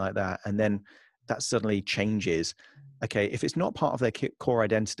something like that, and then that suddenly changes. Okay, if it's not part of their core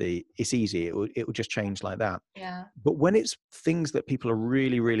identity, it's easy. It will just change like that. Yeah. But when it's things that people are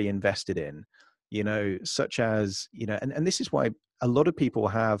really, really invested in, such as, and this is why a lot of people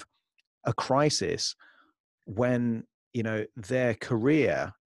have a crisis when, their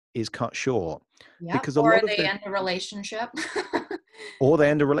career is cut short, Yep. because a Or lot of they them, end a relationship. or they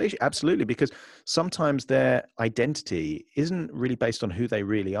end a relation, absolutely, because sometimes their identity isn't really based on who they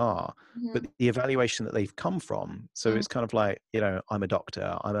really are, but Mhm. the evaluation that they've come from. So Mm. it's kind of like, I'm a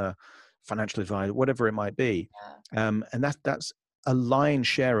doctor, I'm a financial advisor, whatever it might be. Yeah. And that's a lion's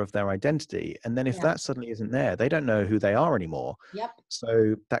share of their identity. And then if Yeah. that suddenly isn't there, they don't know who they are anymore. Yep.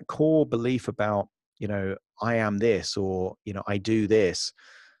 So that core belief about, I am this, or, I do this,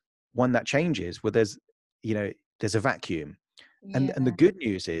 when that changes, where you know, there's a vacuum. And the Yeah. good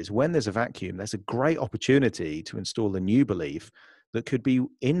news is, when there's a vacuum, there's a great opportunity to install a new belief that could be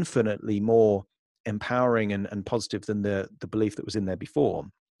infinitely more empowering and positive than the belief that was in there before.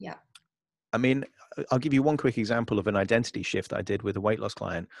 Yeah. I mean, I'll give you one quick example of an identity shift I did with a weight loss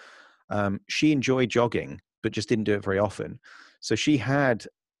client. She enjoyed jogging, but just didn't do it very often. So she had,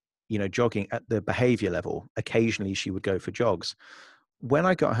 jogging at the behavior level. Occasionally she would go for jogs. When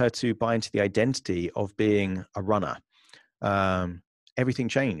I got her to buy into the identity of being a runner, everything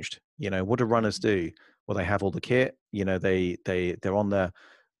changed. What do runners do? Well, they have all the kit, they're on the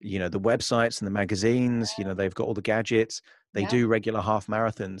websites and the magazines, they've got all the gadgets, they Yep. do regular half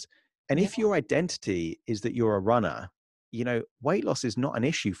marathons. And Yeah. if your identity is that you're a runner, weight loss is not an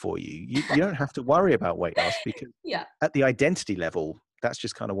issue for you. You don't have to worry about weight loss, because Yeah. at the identity level, that's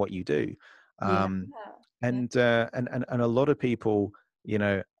just kind of what you do. Yeah. Um, Yeah. and a lot of people, you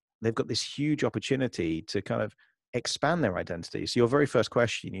know, they've got this huge opportunity to kind of expand their identity. So your very first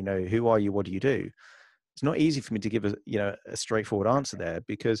question, who are you? What do you do? It's not easy for me to give a straightforward answer there,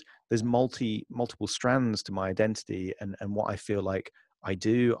 because there's multiple strands to my identity and what I feel like I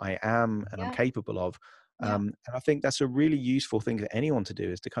do, I am, and I'm Yeah. capable of. Yeah. And I think that's a really useful thing for anyone to do,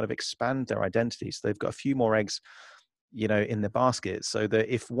 is to kind of expand their identity, so they've got a few more eggs, in their basket, so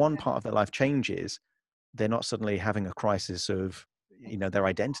that if one part of their life changes, they're not suddenly having a crisis of, their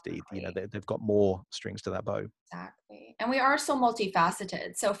identity. Exactly. They've got more strings to that bow. Exactly. And we are so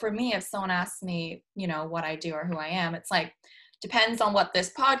multifaceted. So for me, if someone asks me, what I do or who I am, it's like, depends on what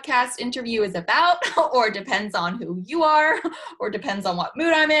this podcast interview is about, or depends on who you are, or depends on what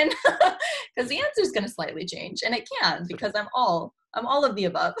mood I'm in. Because the answer is going to slightly change. And it can, because I'm all of the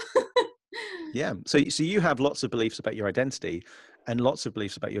above. Yeah. So you have lots of beliefs about your identity and lots of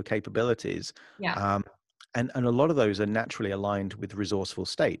beliefs about your capabilities. Yeah. Um, and a lot of those are naturally aligned with resourceful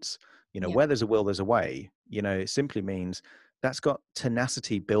states. Yeah. Where there's a will, there's a way. It simply means that's got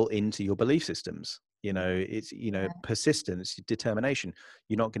tenacity built into your belief systems. It's, Yeah. persistence, determination.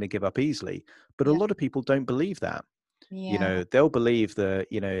 You're not going to give up easily. But a Yeah. lot of people don't believe that. Yeah. They'll believe that,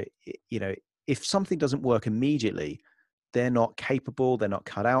 if something doesn't work immediately, they're not capable, they're not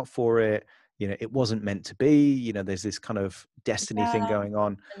cut out for it, it wasn't meant to be, there's this kind of destiny thing Yeah, going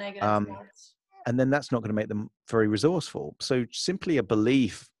on. the negative Um, thoughts. and then that's not going to make them very resourceful. So simply a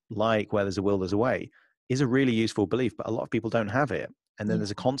belief like where there's a will, there's a way is a really useful belief, but a lot of people don't have it. And then Yeah.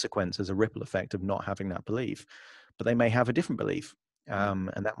 there's a consequence, there's a ripple effect of not having that belief, but they may have a different belief. And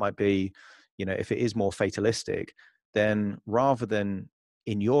that might be, if it is more fatalistic, then rather than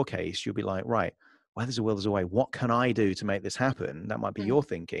in your case, you'll be like, right, where there's a will, there's a way. What can I do to make this happen? That might be your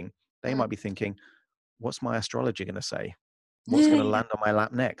thinking. They might be thinking, what's my astrologer going to say? What's going to land on my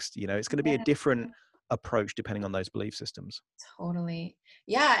lap next? It's going to be a different approach depending on those belief systems. Totally.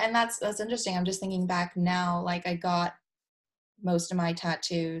 Yeah, and that's interesting. I'm just thinking back now, like I got most of my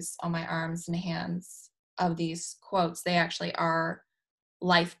tattoos on my arms and hands of these quotes. They actually are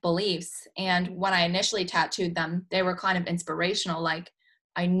life beliefs. And when I initially tattooed them, they were kind of inspirational. Like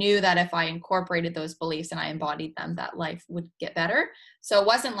I knew that if I incorporated those beliefs and I embodied them, that life would get better. So it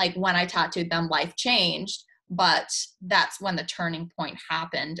wasn't like when I tattooed them, life changed, but that's when the turning point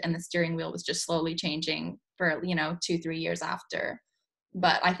happened and the steering wheel was just slowly changing for, 2-3 years after.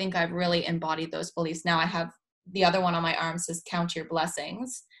 But I think I've really embodied those beliefs. Now I have the other one on my arm says count your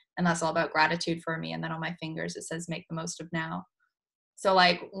blessings, and that's all about gratitude for me. And then on my fingers it says make the most of now. So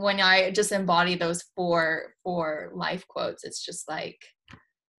like when I just embody those four life quotes, it's just like,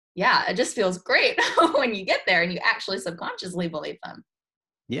 yeah, it just feels great when you get there and you actually subconsciously believe them.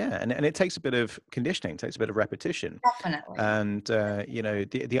 Yeah, and it takes a bit of conditioning, takes a bit of repetition. Definitely. And,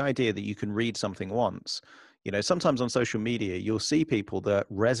 the idea that you can read something once, sometimes on social media, you'll see people that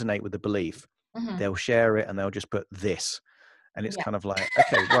resonate with the belief. Mm-hmm. They'll share it and they'll just put this. And it's Yeah. kind of like,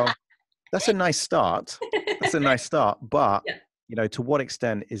 okay, well, that's a nice start. That's a nice start. But, Yeah. to what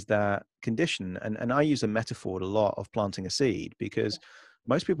extent is that condition? And I use a metaphor a lot of planting a seed, because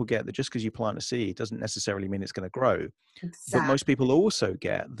most people get that just because you plant a seed doesn't necessarily mean it's going to grow. But Exactly. most people also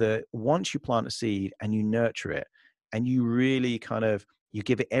get that once you plant a seed and you nurture it and you really you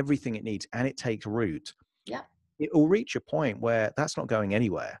give it everything it needs and it takes root, Yeah. it will reach a point where that's not going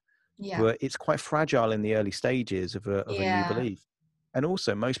anywhere. Yeah. But it's quite fragile in the early stages of a new Yeah. belief. And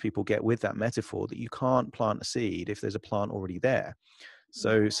also most people get with that metaphor that you can't plant a seed if there's a plant already there.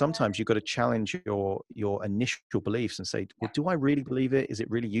 So sometimes you've got to challenge your initial beliefs and say, well, do I really believe it? Is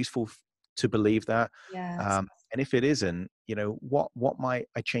it really useful to believe that? Yes. And if it isn't, what might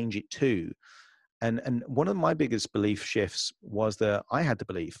I change it to? And one of my biggest belief shifts was that I had the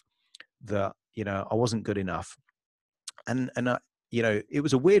belief that, I wasn't good enough. And it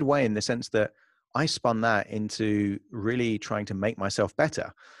was a weird way in the sense that I spun that into really trying to make myself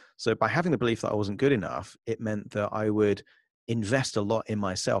better. So by having the belief that I wasn't good enough, it meant that I would invest a lot in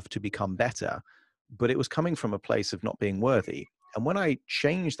myself to become better, but it was coming from a place of not being worthy. And when I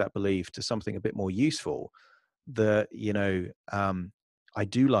changed that belief to something a bit more useful, that, I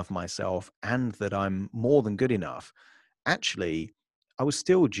do love myself and that I'm more than good enough, actually, I was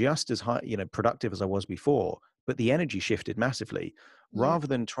still just as high, productive as I was before, but the energy shifted massively. Yeah. Rather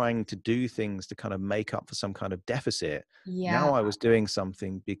than trying to do things to kind of make up for some kind of deficit, Yeah. now I was doing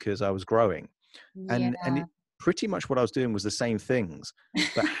something because I was growing. And Yeah. it, pretty much what I was doing was the same things,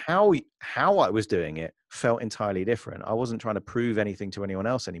 but how I was doing it felt entirely different. I wasn't trying to prove anything to anyone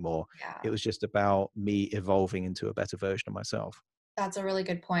else anymore. It Yeah. was just about me evolving into a better version of myself. That's a really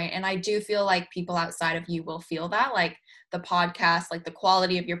good point. And I do feel like people outside of you will feel that, like the podcast, like the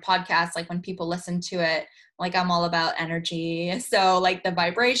quality of your podcast, like when people listen to it, like I'm all about energy. So like the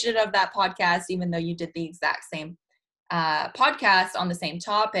vibration of that podcast, even though you did the exact same podcast on the same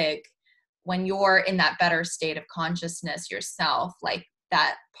topic, when you're in that better state of consciousness yourself, like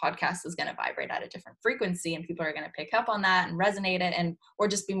that podcast is going to vibrate at a different frequency and people are going to pick up on that and resonate it and or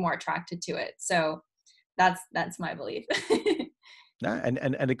just be more attracted to it. So that's my belief. No, and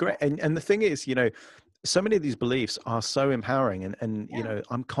a great and the thing is, so many of these beliefs are so empowering, and Yeah.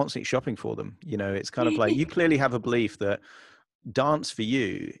 I'm constantly shopping for them. It's kind of like you clearly have a belief that dance for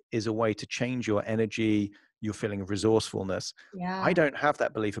you is a way to change your energy, your feeling of resourcefulness. I Yeah. don't have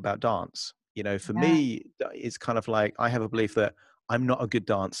that belief about dance. For Yeah. me, it's kind of like I have a belief that I'm not a good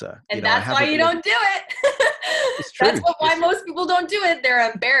dancer. And I that's have why a you belief. don't do it. It's That's true. why most people don't do it.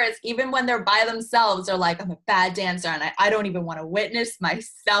 They're embarrassed. Even when they're by themselves, they're like, I'm a bad dancer and I don't even want to witness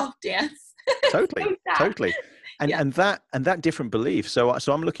myself dance. It's Totally, so sad. totally. And Yeah. and that different belief. So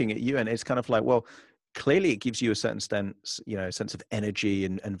I'm looking at you and it's kind of like, well, clearly it gives you a certain sense of energy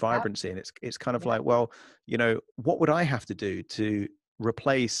and Yep. vibrancy. And it's kind of Yep. like, well, what would I have to do to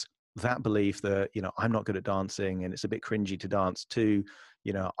replace that belief that, I'm not good at dancing and it's a bit cringy to dance to,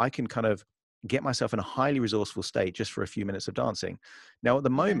 I can kind of get myself in a highly resourceful state just for a few minutes of dancing. Now, at the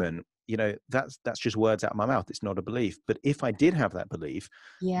Yeah. moment, that's just words out of my mouth. It's not a belief. But if I did have that belief,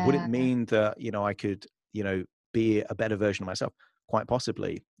 would it Yeah. mean that, I could, be a better version of myself? Quite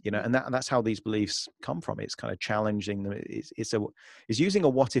possibly, Yeah. and that's how these beliefs come from. It's kind of challenging them. It's using a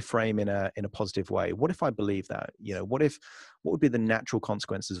what if frame in a positive way. What if I believe that? What would be the natural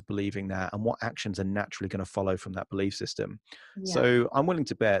consequences of believing that, and what actions are naturally going to follow from that belief system? Yeah. So I'm willing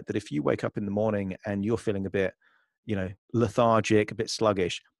to bet that if you wake up in the morning and you're feeling a bit, lethargic, a bit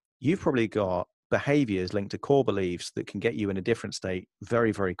sluggish, you've probably got behaviors linked to core beliefs that can get you in a different state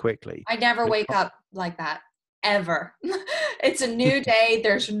very, very quickly. I never But wake up like that, ever. It's a new day.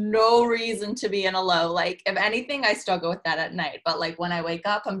 There's no reason to be in a low. Like, if anything, I struggle with that at night. But like when I wake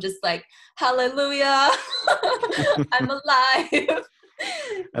up, I'm just like, hallelujah, I'm alive. and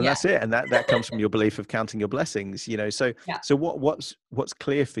Yeah. that's it, and that comes from your belief of counting your blessings, so Yeah. what's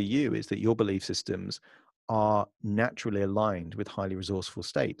clear for you is that your belief systems are naturally aligned with highly resourceful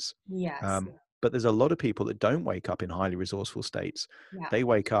states. Yes. But there's a lot of people that don't wake up in highly resourceful states. Yeah. They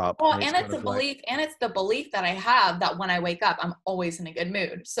wake up Well, and it's and kind it's a of like, belief, and it's the belief that I have that when I wake up, I'm always in a good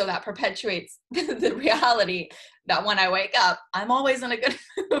mood. So that perpetuates the reality that when I wake up, I'm always in a good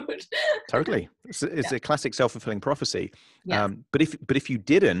mood. totally, it's Yeah. a classic self-fulfilling prophecy. Yes. But if you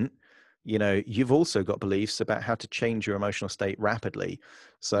didn't, you've also got beliefs about how to change your emotional state rapidly.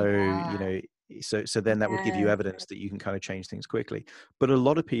 So Yeah. so then that would give you Yes. evidence that you can kind of change things quickly. But a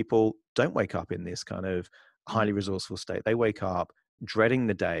lot of people don't wake up in this kind of highly resourceful state. They wake up dreading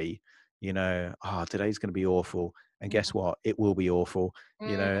the day, today's going to be awful, and guess what, it will be awful.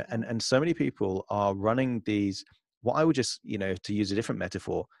 Mm. And so many people are running these, what I would just, to use a different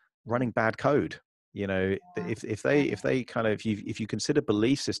metaphor, running bad code. If you consider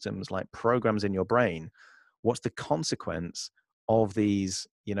belief systems like programs in your brain, what's the consequence of these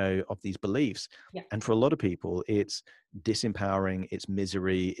beliefs? Yeah. And for a lot of people, it's disempowering, it's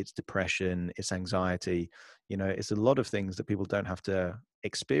misery, it's depression, it's anxiety. It's a lot of things that people don't have to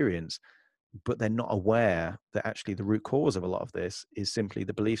experience, but they're not aware that actually the root cause of a lot of this is simply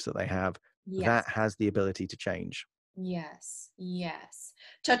the beliefs that they have Yes. that has the ability to change. Yes. Yes.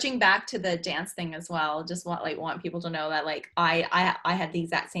 Touching back to the dance thing as well, just want people to know that like I had the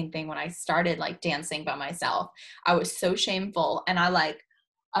exact same thing when I started like dancing by myself. I was so shameful, and I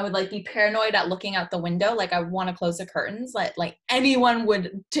would like be paranoid at looking out the window. Like I want to close the curtains. Like anyone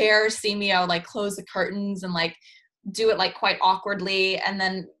would dare see me, I would like close the curtains and like do it like quite awkwardly. And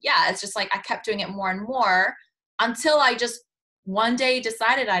then yeah, it's just like I kept doing it more and more until I just one day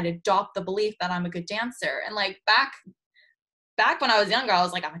decided I'd adopt the belief that I'm a good dancer. And like back when I was younger, I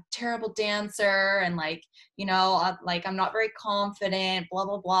was like, I'm a terrible dancer, and like, like I'm not very confident, blah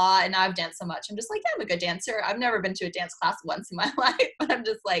blah blah. And now I've danced so much, I'm just like, yeah, I'm a good dancer. I've never been to a dance class once in my life, but I'm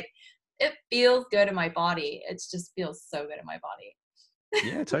just like, it feels good in my body. It just feels so good in my body.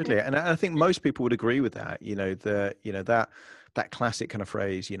 Yeah, totally. And I think most people would agree with that. That classic kind of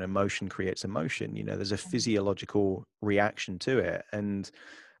phrase, motion creates emotion. There's a physiological reaction to it. And,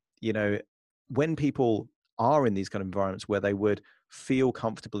 you know, when people are in these kind of environments where they would feel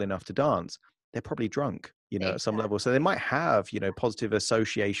comfortable enough to dance, they're probably drunk, at some level. So they Exactly. might have, positive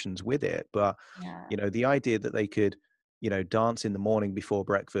associations with it. But, Yeah. the idea that they could, dance in the morning before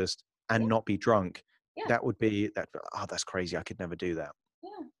breakfast and Yeah. not be drunk, Yeah. that would be that. Oh, that's crazy. I could never do that. Yeah.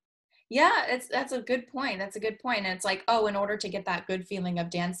 Yeah, that's a good point. That's a good point. And it's like, oh, in order to get that good feeling of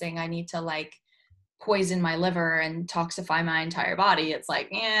dancing, I need to like poison my liver and toxify my entire body. It's like,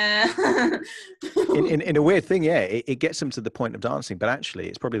 yeah. In a weird thing, yeah, it gets them to the point of dancing, but actually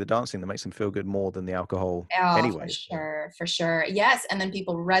it's probably the dancing that makes them feel good more than the alcohol Oh, for anyway. sure, for sure. Yes, and then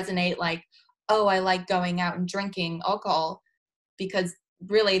people resonate like, oh, I like going out and drinking alcohol because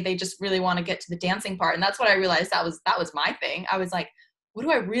really they just really want to get to the dancing part. And that's what I realized that was my thing. I was like, what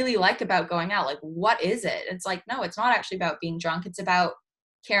do I really like about going out? Like, what is it? It's like, no, it's not actually about being drunk. It's about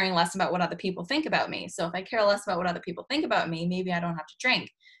caring less about what other people think about me. So if I care less about what other people think about me, maybe I don't have to drink.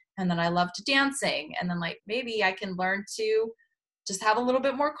 And then I love to dancing. And then like maybe I can learn to just have a little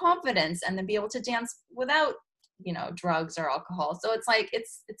bit more confidence and then be able to dance without, drugs or alcohol. So it's like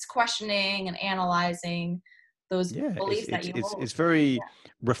it's questioning and analyzing those Yeah, it's beliefs that it's you it's hold. it's very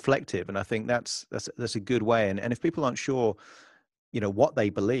reflective, and I think that's a good way. And if people aren't sure, what they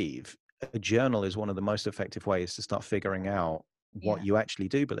believe, a journal is one of the most effective ways to start figuring out what Yeah. you actually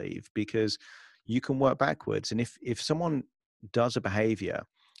do believe, because you can work backwards. And if someone does a behavior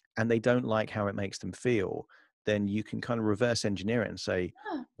and they don't like how it makes them feel, then you can kind of reverse engineer it and say,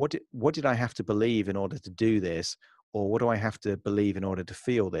 Yeah. what did I have to believe in order to do this? Or what do I have to believe in order to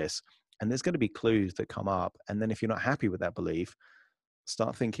feel this? And there's going to be clues that come up. And then if you're not happy with that belief,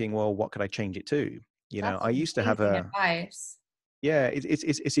 start thinking, well, what could I change it to? That's I used to have amazing a advice. Yeah,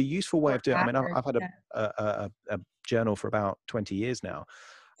 it's a useful way Or of doing it. I mean, pattern. I've had Yeah. a journal for about 20 years now,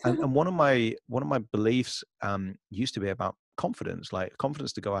 and one of my beliefs used to be about confidence, like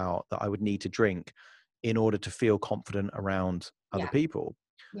confidence to go out, that I would need to drink in order to feel confident around other Yeah. people.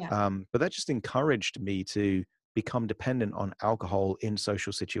 Yeah. But that just encouraged me to become dependent on alcohol in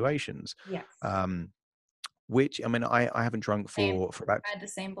social situations. Yes. Um, which, I mean, I haven't drunk Same. for about, I had the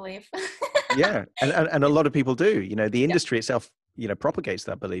same belief. yeah, and a lot of people do. The Yeah. industry itself, propagates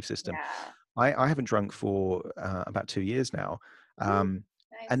that belief system. Yeah. I haven't drunk for about 2 years now. Mm, Um,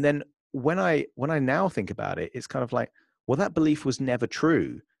 and nice. then when I now think about it, it's kind of like, well, that belief was never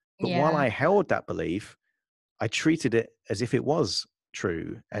true. But while Yeah. I held that belief, I treated it as if it was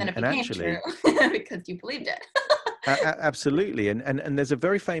true. And then it And became true actually, because you believed it. absolutely. And there's a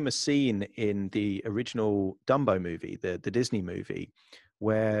very famous scene in the original Dumbo movie, the Disney movie,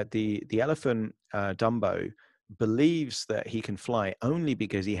 where the elephant Dumbo believes that he can fly only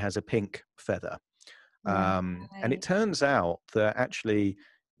because he has a pink feather. And it Right. turns out that actually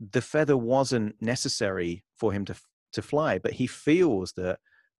the feather wasn't necessary for him to fly, but he feels that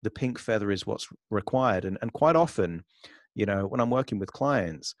the pink feather is what's required. And quite often, when I'm working with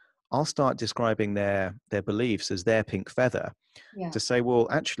clients, I'll start describing their beliefs as their pink feather, Yeah. to say, well,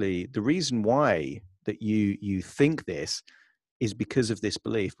 actually, the reason why that you think this is because of this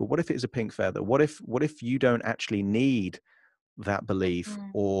belief. But what if it's a pink feather? What if you don't actually need that belief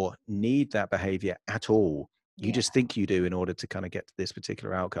Mhm. or need that behavior at all? You Yeah. just think you do in order to kind of get to this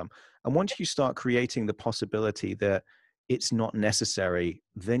particular outcome. And once you start creating the possibility that it's not necessary,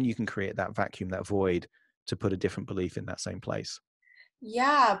 then you can create that vacuum, that void, to put a different belief in that same place.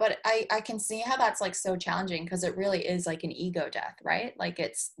 Yeah, but I can see how that's like so challenging because it really is like an ego death, right? Like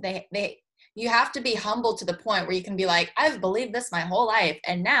it's they you have to be humble to the point where you can be like, I've believed this my whole life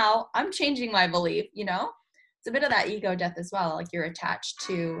and now I'm changing my belief, you know? It's a bit of that ego death as well. Like you're attached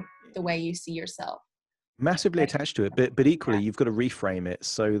to the way you see yourself. Massively Right. attached to it, but equally Yeah. you've got to reframe it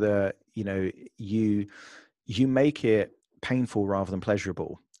so that you make it painful rather than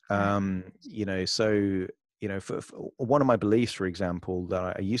pleasurable. Right. So for one of my beliefs, for example,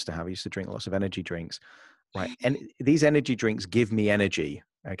 that I used to have, I used to drink lots of energy drinks, right? And these energy drinks give me energy.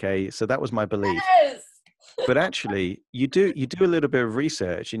 Okay, so that was my belief. Yes. But actually, you do a little bit of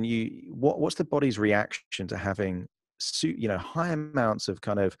research, and what's the body's reaction to having high amounts of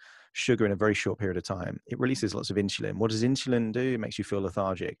kind of sugar in a very short period of time? It releases lots of insulin. What does insulin do? It makes you feel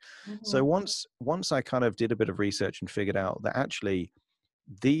lethargic. Hmm. So once I kind of did a bit of research and figured out that actually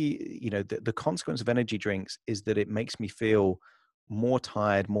the consequence of energy drinks is that it makes me feel more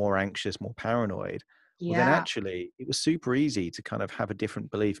tired, more anxious, more paranoid. Well, then Yeah. actually it was super easy to kind of have a different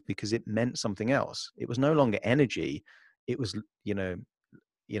belief because it meant something else. It was no longer energy. It was, an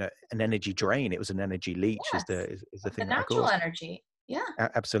energy drain. It was an energy leach, is Yes. the Like the thing that I natural caused. energy. Yeah.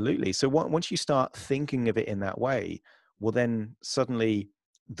 Absolutely. So once you start thinking of it in that way, well, then suddenly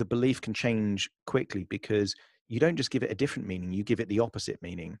the belief can change quickly, because you don't just give it a different meaning, you give it the opposite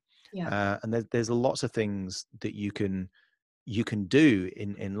meaning. Yeah. And there's lots of things that you can do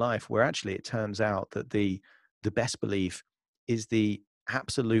in life where actually it turns out that the best belief is the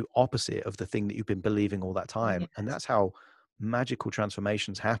absolute opposite of the thing that you've been believing all that time. And Yes. that's how magical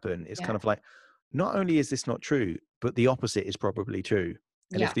transformations happen. It's Yeah. kind of like, not only is this not true, but the opposite is probably true.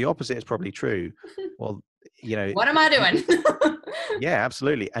 And if Yeah. the opposite is probably true, well, you know, What am I doing? yeah,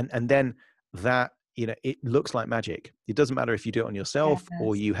 absolutely. And then that, it looks like magic. It doesn't matter if you do it on yourself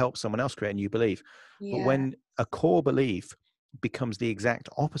or Yes. you help someone else create a new belief. But Yeah. when a core belief becomes the exact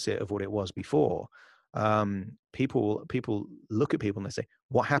opposite of what it was before, people look at people and they say,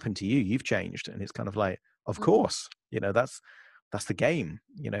 "What happened to you? You've changed." And it's kind of like, of Mhm. course, that's the game,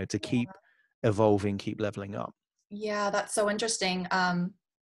 to keep evolving, keep leveling up. Yeah, that's so interesting.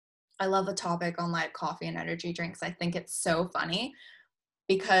 I love the topic on like coffee and energy drinks. I think it's so funny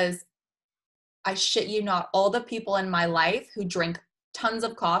because I shit you not, all the people in my life who drink tons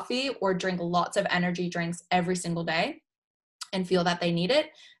of coffee or drink lots of energy drinks every single day and feel that they need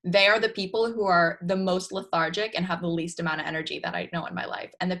it, they are the people who are the most lethargic and have the least amount of energy that I know in my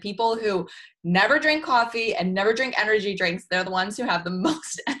life. And the people who never drink coffee and never drink energy drinks, they're the ones who have the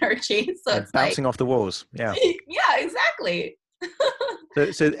most energy. So Yeah, it's like, bouncing off the walls. Yeah. yeah, exactly.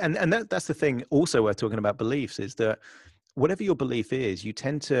 That's the thing also worth talking about beliefs, is that whatever your belief is, you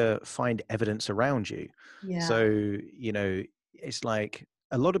tend to find evidence around you. Yeah. So, it's like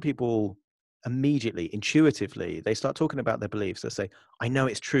a lot of people immediately, intuitively, they start talking about their beliefs. They say, I know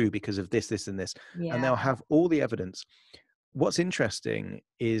it's true because of this, this, and this. And Yeah. they'll have all the evidence. What's interesting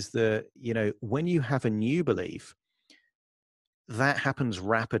is that, when you have a new belief, that happens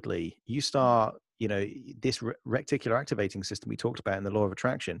rapidly. You start, this reticular activating system we talked about in the law of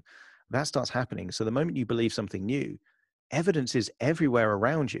attraction, that starts happening. So the moment you believe something new, evidence is everywhere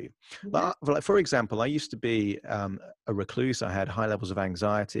around you. Yeah. Like, for example, I used to be a recluse. I had high levels of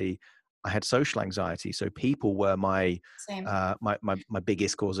anxiety. I had social anxiety. So people were Same. my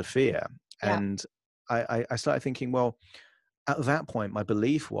biggest cause of fear. Yeah. And I started thinking, well, at that point, my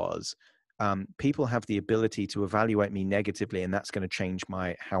belief was people have the ability to evaluate me negatively, and that's going to change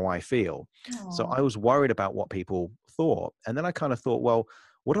how I feel. So Oh, I was worried about what people thought. And then I kind of thought, well,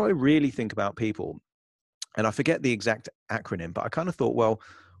 what do I really think about people? And I forget the exact acronym, but I kind of thought, well,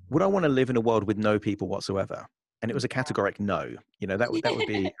 would I want to live in a world with no people whatsoever? And it was a categoric no. That would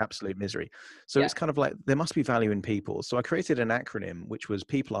be absolute misery. So yeah. it's kind of like there must be value in people. So I created an acronym which was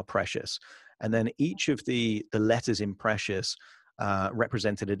people are precious, and then each of the letters in precious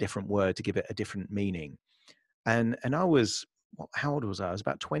represented a different word to give it a different meaning. And I was, how old was I? I was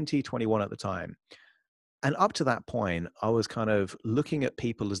about 20, 21 at the time. And up to that point, I was kind of looking at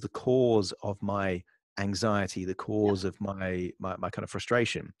people as the cause of my anxiety, the Yeah. cause of my kind of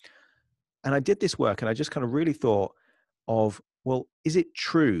frustration. And I did this work and I just kind of really thought of, well, is it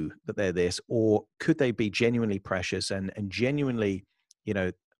true that they're this, or could they be genuinely precious and genuinely, you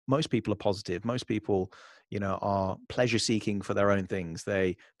know, most people are positive. Most people, are pleasure seeking for their own things.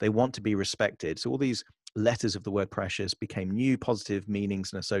 They want to be respected. So all these letters of the word precious became new positive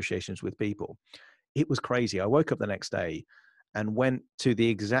meanings and associations with people. It was crazy. I woke up the next day and went to the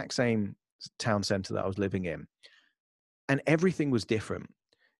exact same town center that I was living in, and everything was different.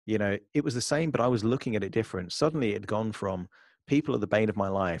 It was the same, but I was looking at it different. Suddenly it had gone from people are the bane of my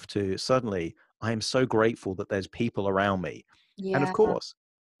life to suddenly I am so grateful that there's people around me. And of Yeah. course,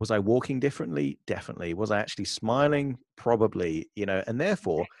 was I walking differently? Definitely. Was I actually smiling? Probably, and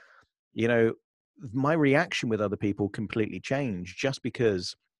therefore, you know, my reaction with other people completely changed just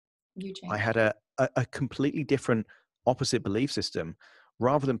because You I change. had a completely different opposite belief system.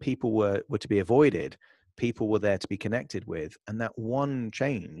 Rather than people were to be avoided, people were there to be connected with. And that one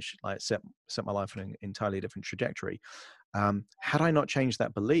change like set my life on an entirely different trajectory. Had I not changed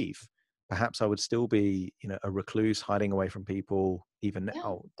that belief, perhaps I would still be, a recluse hiding away from people. Even Yeah.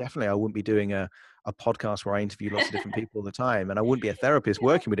 oh, definitely I wouldn't be doing a podcast where I interview lots of different people all the time, and I wouldn't be a therapist Yeah.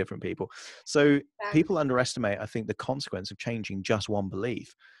 working with different people. So Exactly. people underestimate, I think, the consequence of changing just one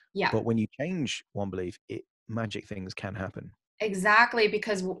belief. Yeah. But when you change one belief, magic things can happen. Exactly,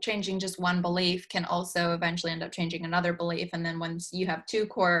 because changing just one belief can also eventually end up changing another belief. And then once you have two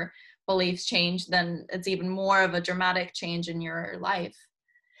core beliefs change, then it's even more of a dramatic change in your life.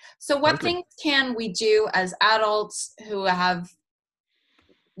 So what Totally. things can we do as adults who have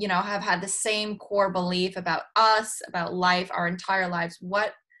had the same core belief about us, about life, our entire lives?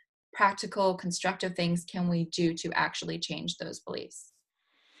 What practical, constructive things can we do to actually change those beliefs?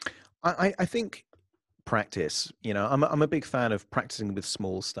 I think practice, I'm a big fan of practicing with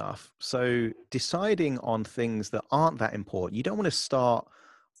small stuff. So deciding on things that aren't that important, you don't want to start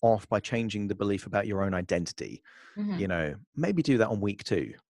off by changing the belief about your own identity. Hmm. Maybe do that on week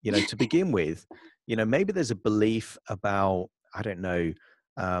 2. To begin with, maybe there's a belief about, I don't know,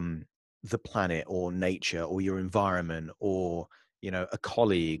 um, the planet or nature or your environment or, a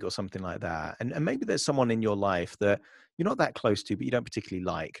colleague or something like that. And maybe there's someone in your life that you're not that close to, but you don't particularly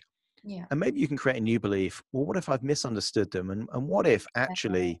like. Yeah. And maybe you can create a new belief. Well, what if I've misunderstood them? And what if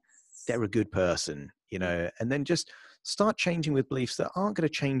actually Yes. they're a good person, Yeah. and then just start changing with beliefs that aren't going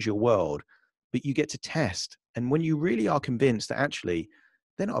to change your world, but you get to test. And when you really are convinced that actually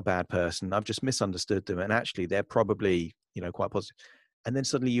they're not a bad person, I've just misunderstood them, and actually they're probably, quite positive. And then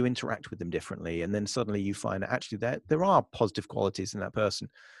suddenly you interact with them differently. And then suddenly you find that actually there are positive qualities in that person.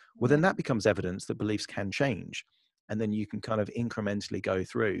 Well, Yeah. then that becomes evidence that beliefs can change. And then you can kind of incrementally go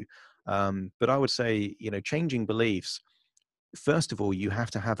through. But I would say, changing beliefs, first of all, you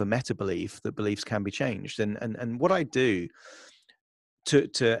have to have a meta belief that beliefs can be changed. And what I do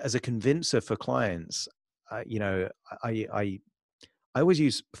to as a convincer for clients, you know, I I always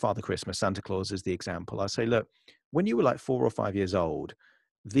use Father Christmas, Santa Claus as the example. I say, look, when you were like 4 or 5 years old,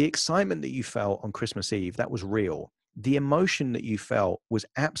 the excitement that you felt on Christmas Eve, that was real. The emotion that you felt was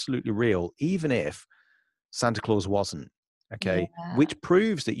absolutely real, even if Santa Claus wasn't. Okay. Yeah. Which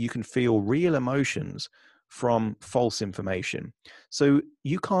proves that you can feel real emotions from false information. So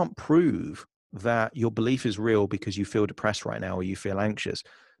you can't prove that your belief is real because you feel depressed right now or you feel anxious,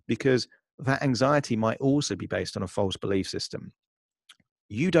 because that anxiety might also be based on a false belief system.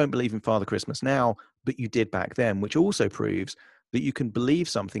 You don't believe in Father Christmas now, but you did back then, which also proves that you can believe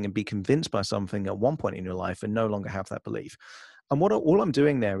something and be convinced by something at one point in your life and no longer have that belief. And all I'm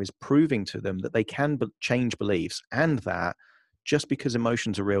doing there is proving to them that they can change beliefs, and that just because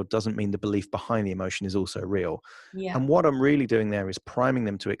emotions are real doesn't mean the belief behind the emotion is also real. Yeah. And what I'm really doing there is priming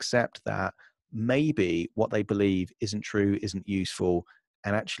them to accept that maybe what they believe isn't true, isn't useful,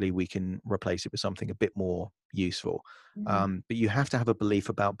 and actually we can replace it with something a bit more useful. But you have to have a belief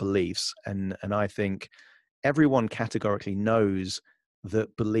about beliefs. And I think everyone categorically knows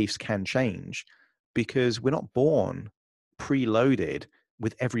that beliefs can change, because we're not born preloaded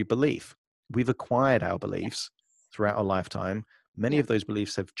with every belief. We've acquired our beliefs throughout our lifetime. Many of those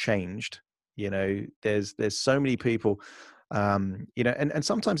beliefs have changed. There's so many people, and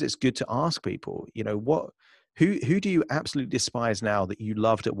sometimes it's good to ask people, who do you absolutely despise now that you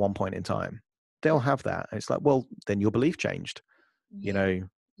loved at one point in time? They'll have that. And it's like, well, then your belief changed,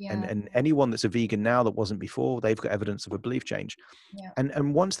 and anyone that's a vegan now that wasn't before, they've got evidence of a belief change.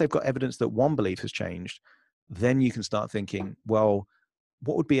 And once they've got evidence that one belief has changed, then you can start thinking, well,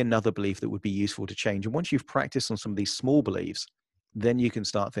 what would be another belief that would be useful to change? And once you've practiced on some of these small beliefs, then you can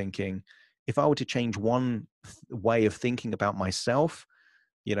start thinking, if I were to change one way of thinking about myself,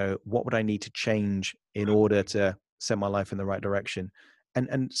 what would I need to change in order to set my life in the right direction?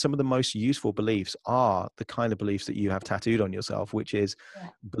 And some of the most useful beliefs are the kind of beliefs that you have tattooed on yourself, which is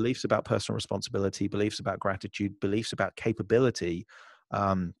beliefs about personal responsibility, beliefs about gratitude, beliefs about capability.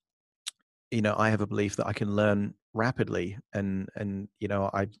 I have a belief that I can learn rapidly, and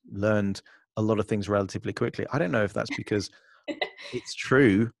I've learned a lot of things relatively quickly. I don't know if that's because it's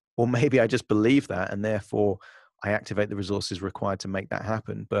true, or maybe I just believe that, and therefore I activate the resources required to make that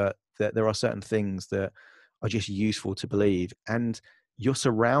happen. But there are certain things that are just useful to believe, and you're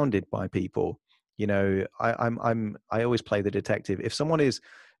surrounded by people. I always play the detective. If someone is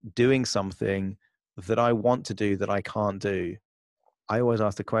doing something that I want to do that I can't do, I always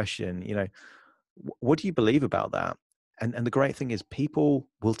ask the question, what do you believe about that? And the great thing is, people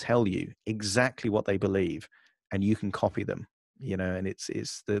will tell you exactly what they believe, and you can copy them. And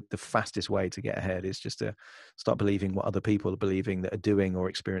it's the fastest way to get ahead is just to start believing what other people are believing that are doing or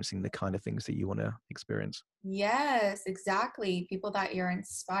experiencing the kind of things that you want to experience. Yes, exactly. People that you're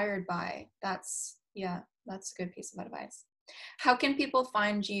inspired by. That's a good piece of advice. How can people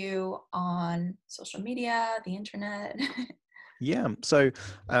find you on social media, the internet? Yeah. So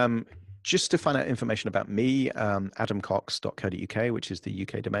just to find out information about me, adamcox.co.uk, which is the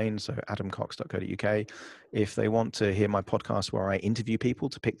UK domain. So adamcox.co.uk. If they want to hear my podcast where I interview people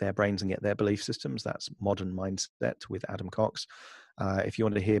to pick their brains and get their belief systems, that's Modern Mindset with Adam Cox. If you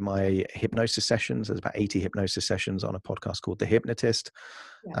want to hear my hypnosis sessions, there's about 80 hypnosis sessions on a podcast called The Hypnotist.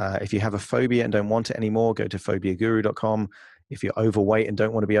 If you have a phobia and don't want it anymore, go to phobiaguru.com. If you're overweight and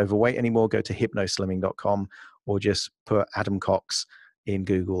don't want to be overweight anymore, go to hypnoslimming.com, or just put Adam Cox in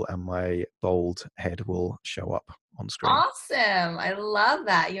Google and my bold head will show up on screen. Awesome. I love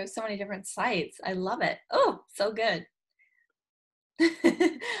that. You have so many different sites. I love it. Oh, so good.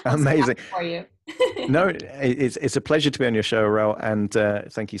 Amazing. For you. No, it's a pleasure to be on your show, Rel, and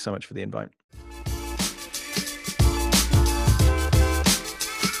thank you so much for the invite.